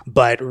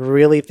 but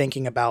really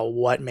thinking about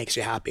what makes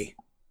you happy.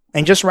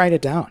 And just write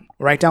it down.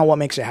 Write down what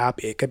makes you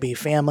happy. It could be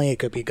family, it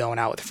could be going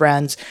out with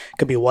friends, it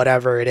could be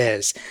whatever it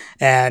is.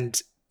 And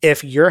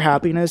if your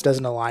happiness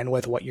doesn't align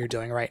with what you're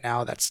doing right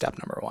now, that's step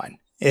number one.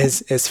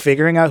 Is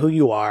figuring out who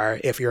you are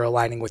if you're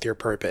aligning with your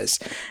purpose.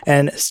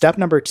 And step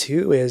number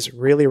 2 is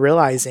really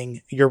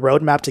realizing your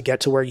roadmap to get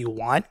to where you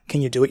want.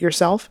 Can you do it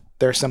yourself?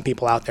 There are some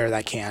people out there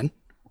that can,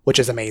 which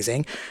is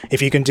amazing.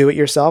 If you can do it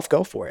yourself,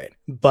 go for it.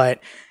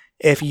 But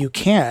if you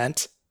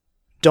can't,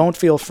 don't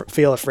feel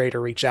afraid to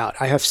reach out.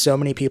 I have so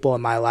many people in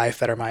my life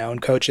that are my own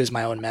coaches,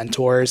 my own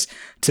mentors,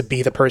 to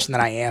be the person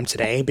that I am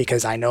today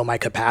because I know my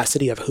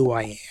capacity of who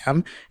I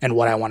am and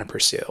what I want to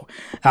pursue.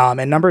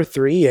 And number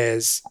 3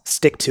 is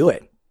stick to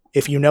it.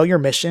 If you know your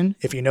mission,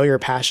 if you know your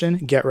passion,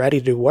 get ready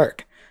to do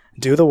work.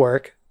 Do the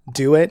work,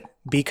 do it,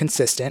 be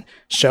consistent,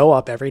 show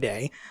up every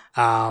day,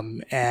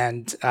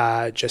 and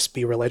just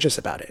be religious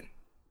about it.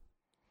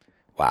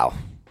 Wow.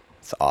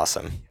 It's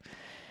awesome.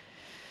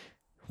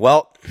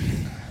 Well,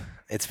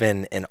 it's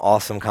been an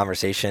awesome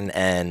conversation,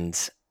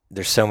 and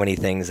there's so many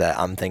things that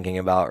I'm thinking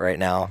about right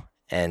now.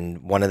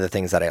 And one of the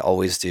things that I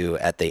always do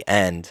at the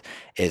end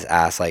is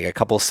ask like a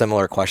couple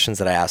similar questions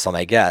that I ask all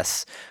my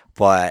guests,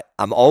 but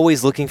I'm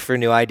always looking for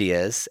new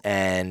ideas.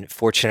 And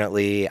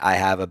fortunately, I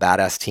have a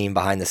badass team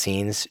behind the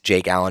scenes,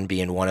 Jake Allen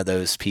being one of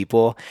those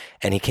people.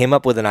 And he came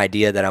up with an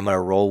idea that I'm going to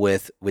roll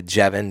with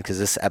Jevin, because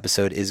this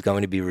episode is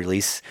going to be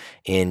released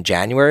in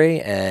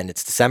January and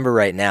it's December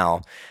right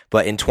now.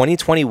 But in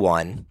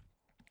 2021,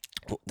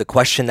 the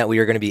question that we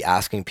are going to be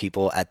asking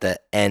people at the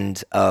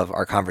end of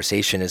our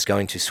conversation is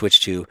going to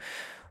switch to,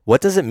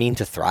 what does it mean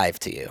to thrive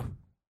to you?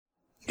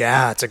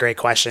 Yeah, it's a great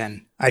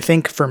question. I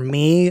think for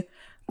me,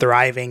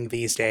 thriving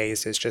these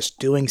days is just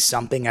doing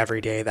something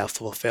every day that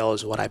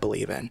fulfills what I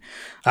believe in.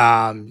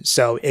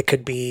 So it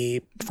could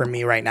be, for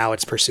me right now,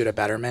 it's pursuit of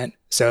betterment.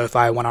 So if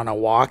I went on a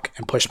walk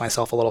and pushed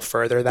myself a little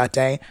further that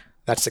day,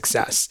 that's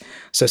success.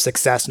 So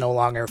success no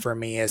longer for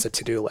me is a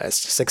to-do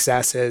list.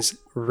 Success is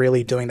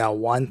really doing that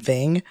one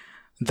thing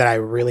that I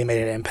really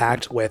made an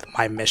impact with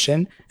my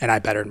mission and I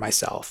bettered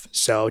myself.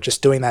 So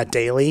just doing that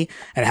daily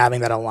and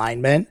having that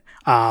alignment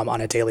on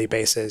a daily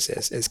basis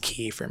is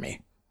key for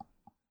me.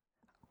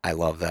 I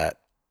love that.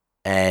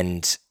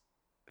 And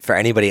for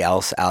anybody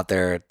else out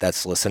there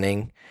that's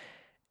listening,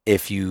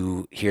 if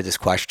you hear this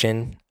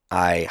question,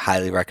 I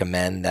highly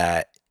recommend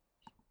that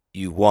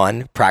you,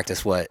 1,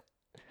 practice what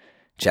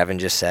Jevin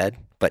just said,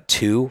 but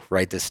 2,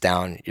 write this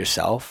down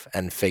yourself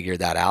and figure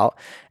that out.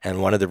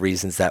 And one of the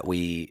reasons that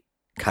we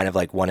kind of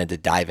like wanted to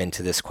dive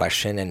into this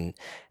question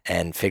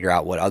and figure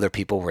out what other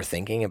people were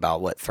thinking about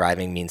what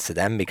thriving means to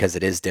them, because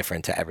it is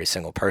different to every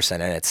single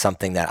person. And it's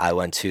something that I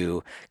want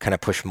to kind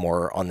of push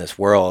more on this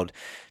world,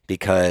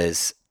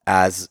 because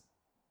as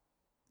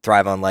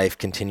Thrive on Life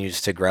continues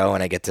to grow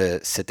and I get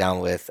to sit down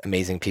with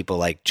amazing people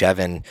like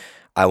Jevin,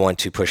 I want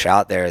to push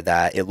out there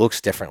that it looks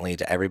differently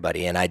to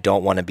everybody. And I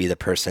don't want to be the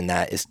person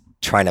that is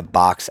trying to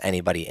box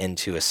anybody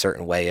into a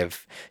certain way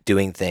of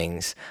doing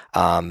things,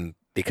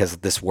 because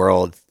this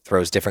world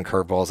throws different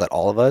curveballs at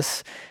all of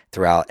us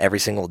throughout every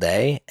single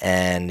day.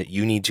 And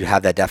you need to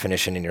have that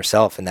definition in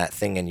yourself and that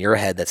thing in your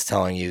head that's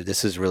telling you,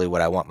 this is really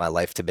what I want my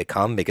life to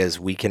become, because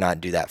we cannot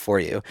do that for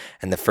you.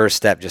 And the first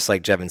step, just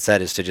like Jevin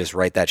said, is to just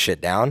write that shit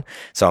down.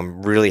 So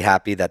I'm really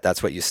happy that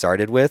that's what you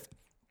started with.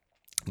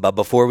 But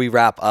before we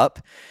wrap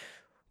up,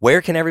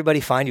 where can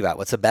everybody find you at?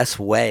 What's the best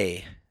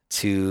way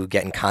to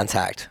get in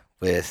contact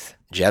with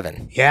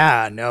Jevin?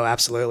 Yeah, no,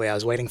 absolutely. I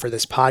was waiting for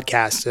this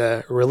podcast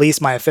to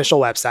release my official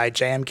website,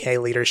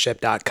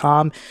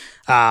 jmkleadership.com.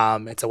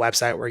 It's a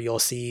website where you'll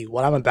see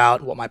what I'm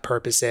about, what my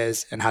purpose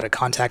is, and how to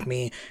contact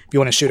me. If you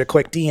want to shoot a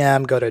quick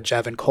DM, go to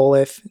Jevin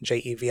Koleth,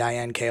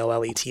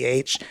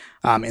 JevinKoleth,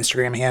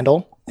 Instagram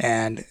handle,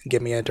 and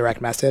give me a direct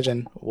message,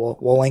 and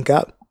we'll link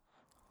up.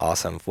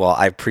 Awesome. Well,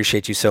 I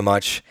appreciate you so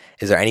much.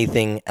 Is there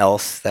anything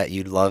else that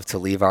you'd love to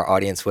leave our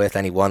audience with?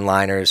 Any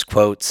one-liners,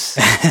 quotes,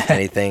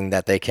 anything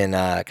that they can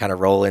kind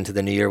of roll into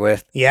the new year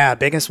with? Yeah,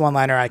 biggest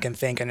one-liner I can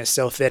think, and is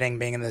so fitting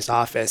being in this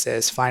office,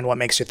 is find what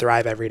makes you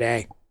thrive every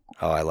day.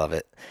 Oh, I love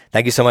it.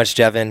 Thank you so much,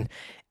 Jevin.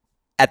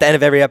 At the end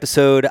of every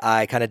episode,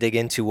 I kind of dig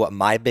into what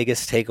my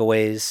biggest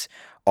takeaways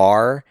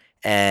are.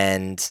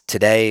 And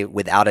today,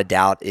 without a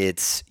doubt,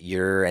 it's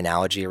your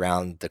analogy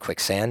around the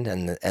quicksand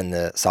and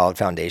the solid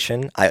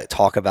foundation. I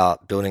talk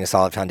about building a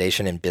solid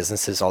foundation in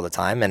businesses all the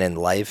time and in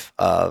life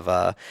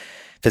of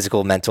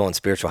physical, mental, and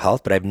spiritual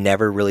health, but I've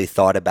never really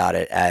thought about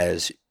it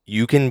as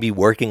you can be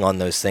working on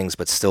those things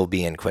but still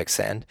be in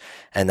quicksand.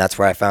 And that's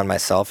where I found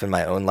myself in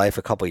my own life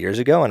a couple years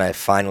ago. And I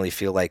finally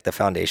feel like the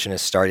foundation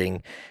is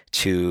starting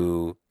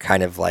to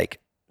kind of like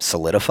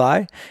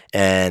solidify.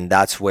 And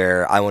that's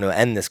where I want to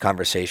end this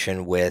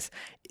conversation with,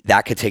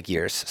 that could take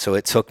years. So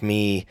it took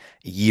me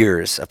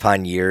years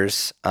upon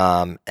years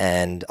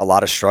and a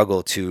lot of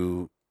struggle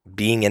to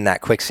being in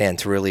that quicksand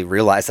to really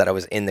realize that I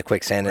was in the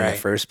quicksand in the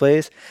first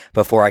place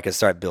before I could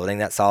start building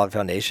that solid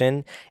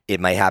foundation.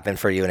 It might happen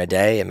for you in a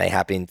day. It may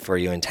happen for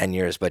you in 10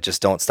 years, but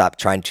just don't stop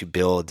trying to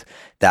build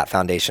that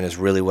foundation is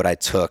really what I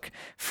took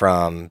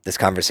from this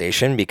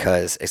conversation,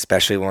 because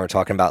especially when we're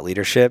talking about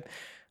leadership,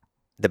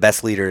 the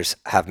best leaders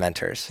have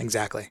mentors.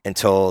 Exactly.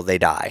 Until they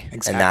die.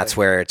 Exactly. And that's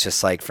where it's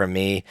just like, for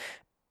me,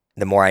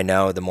 the more I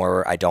know, the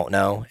more I don't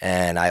know.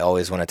 And I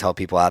always want to tell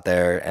people out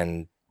there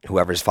and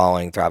whoever's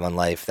following Thrive on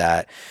Life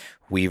that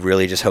we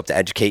really just hope to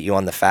educate you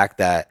on the fact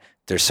that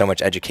there's so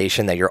much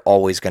education that you're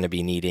always going to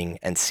be needing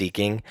and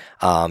seeking.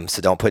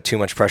 So don't put too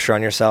much pressure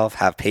on yourself.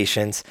 Have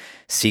patience,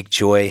 seek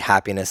joy,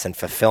 happiness, and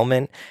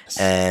fulfillment.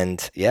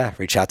 And yeah,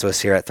 reach out to us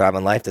here at Thrive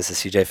on Life. This is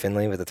CJ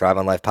Finley with the Thrive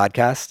on Life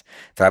podcast.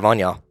 Thrive on,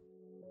 y'all.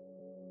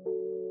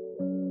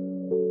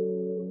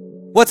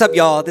 What's up,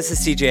 y'all? This is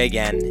CJ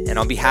again, and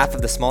on behalf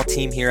of the small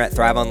team here at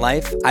Thrive on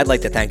Life, I'd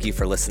like to thank you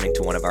for listening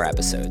to one of our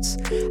episodes.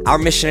 Our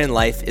mission in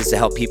life is to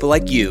help people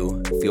like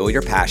you fuel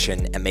your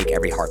passion and make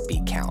every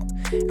heartbeat count.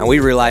 And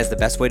we realize the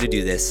best way to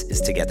do this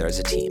is together as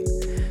a team.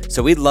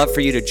 So we'd love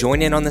for you to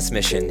join in on this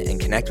mission and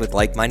connect with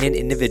like-minded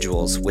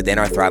individuals within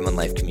our Thrive on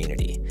Life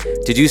community.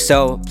 To do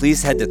so,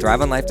 please head to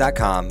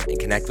thriveonlife.com and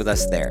connect with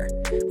us there.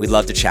 We'd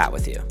love to chat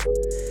with you.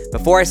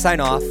 Before I sign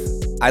off,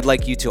 I'd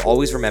like you to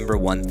always remember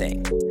one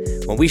thing.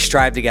 When we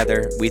strive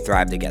together, we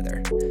thrive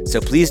together. So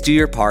please do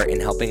your part in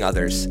helping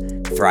others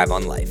thrive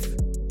on life.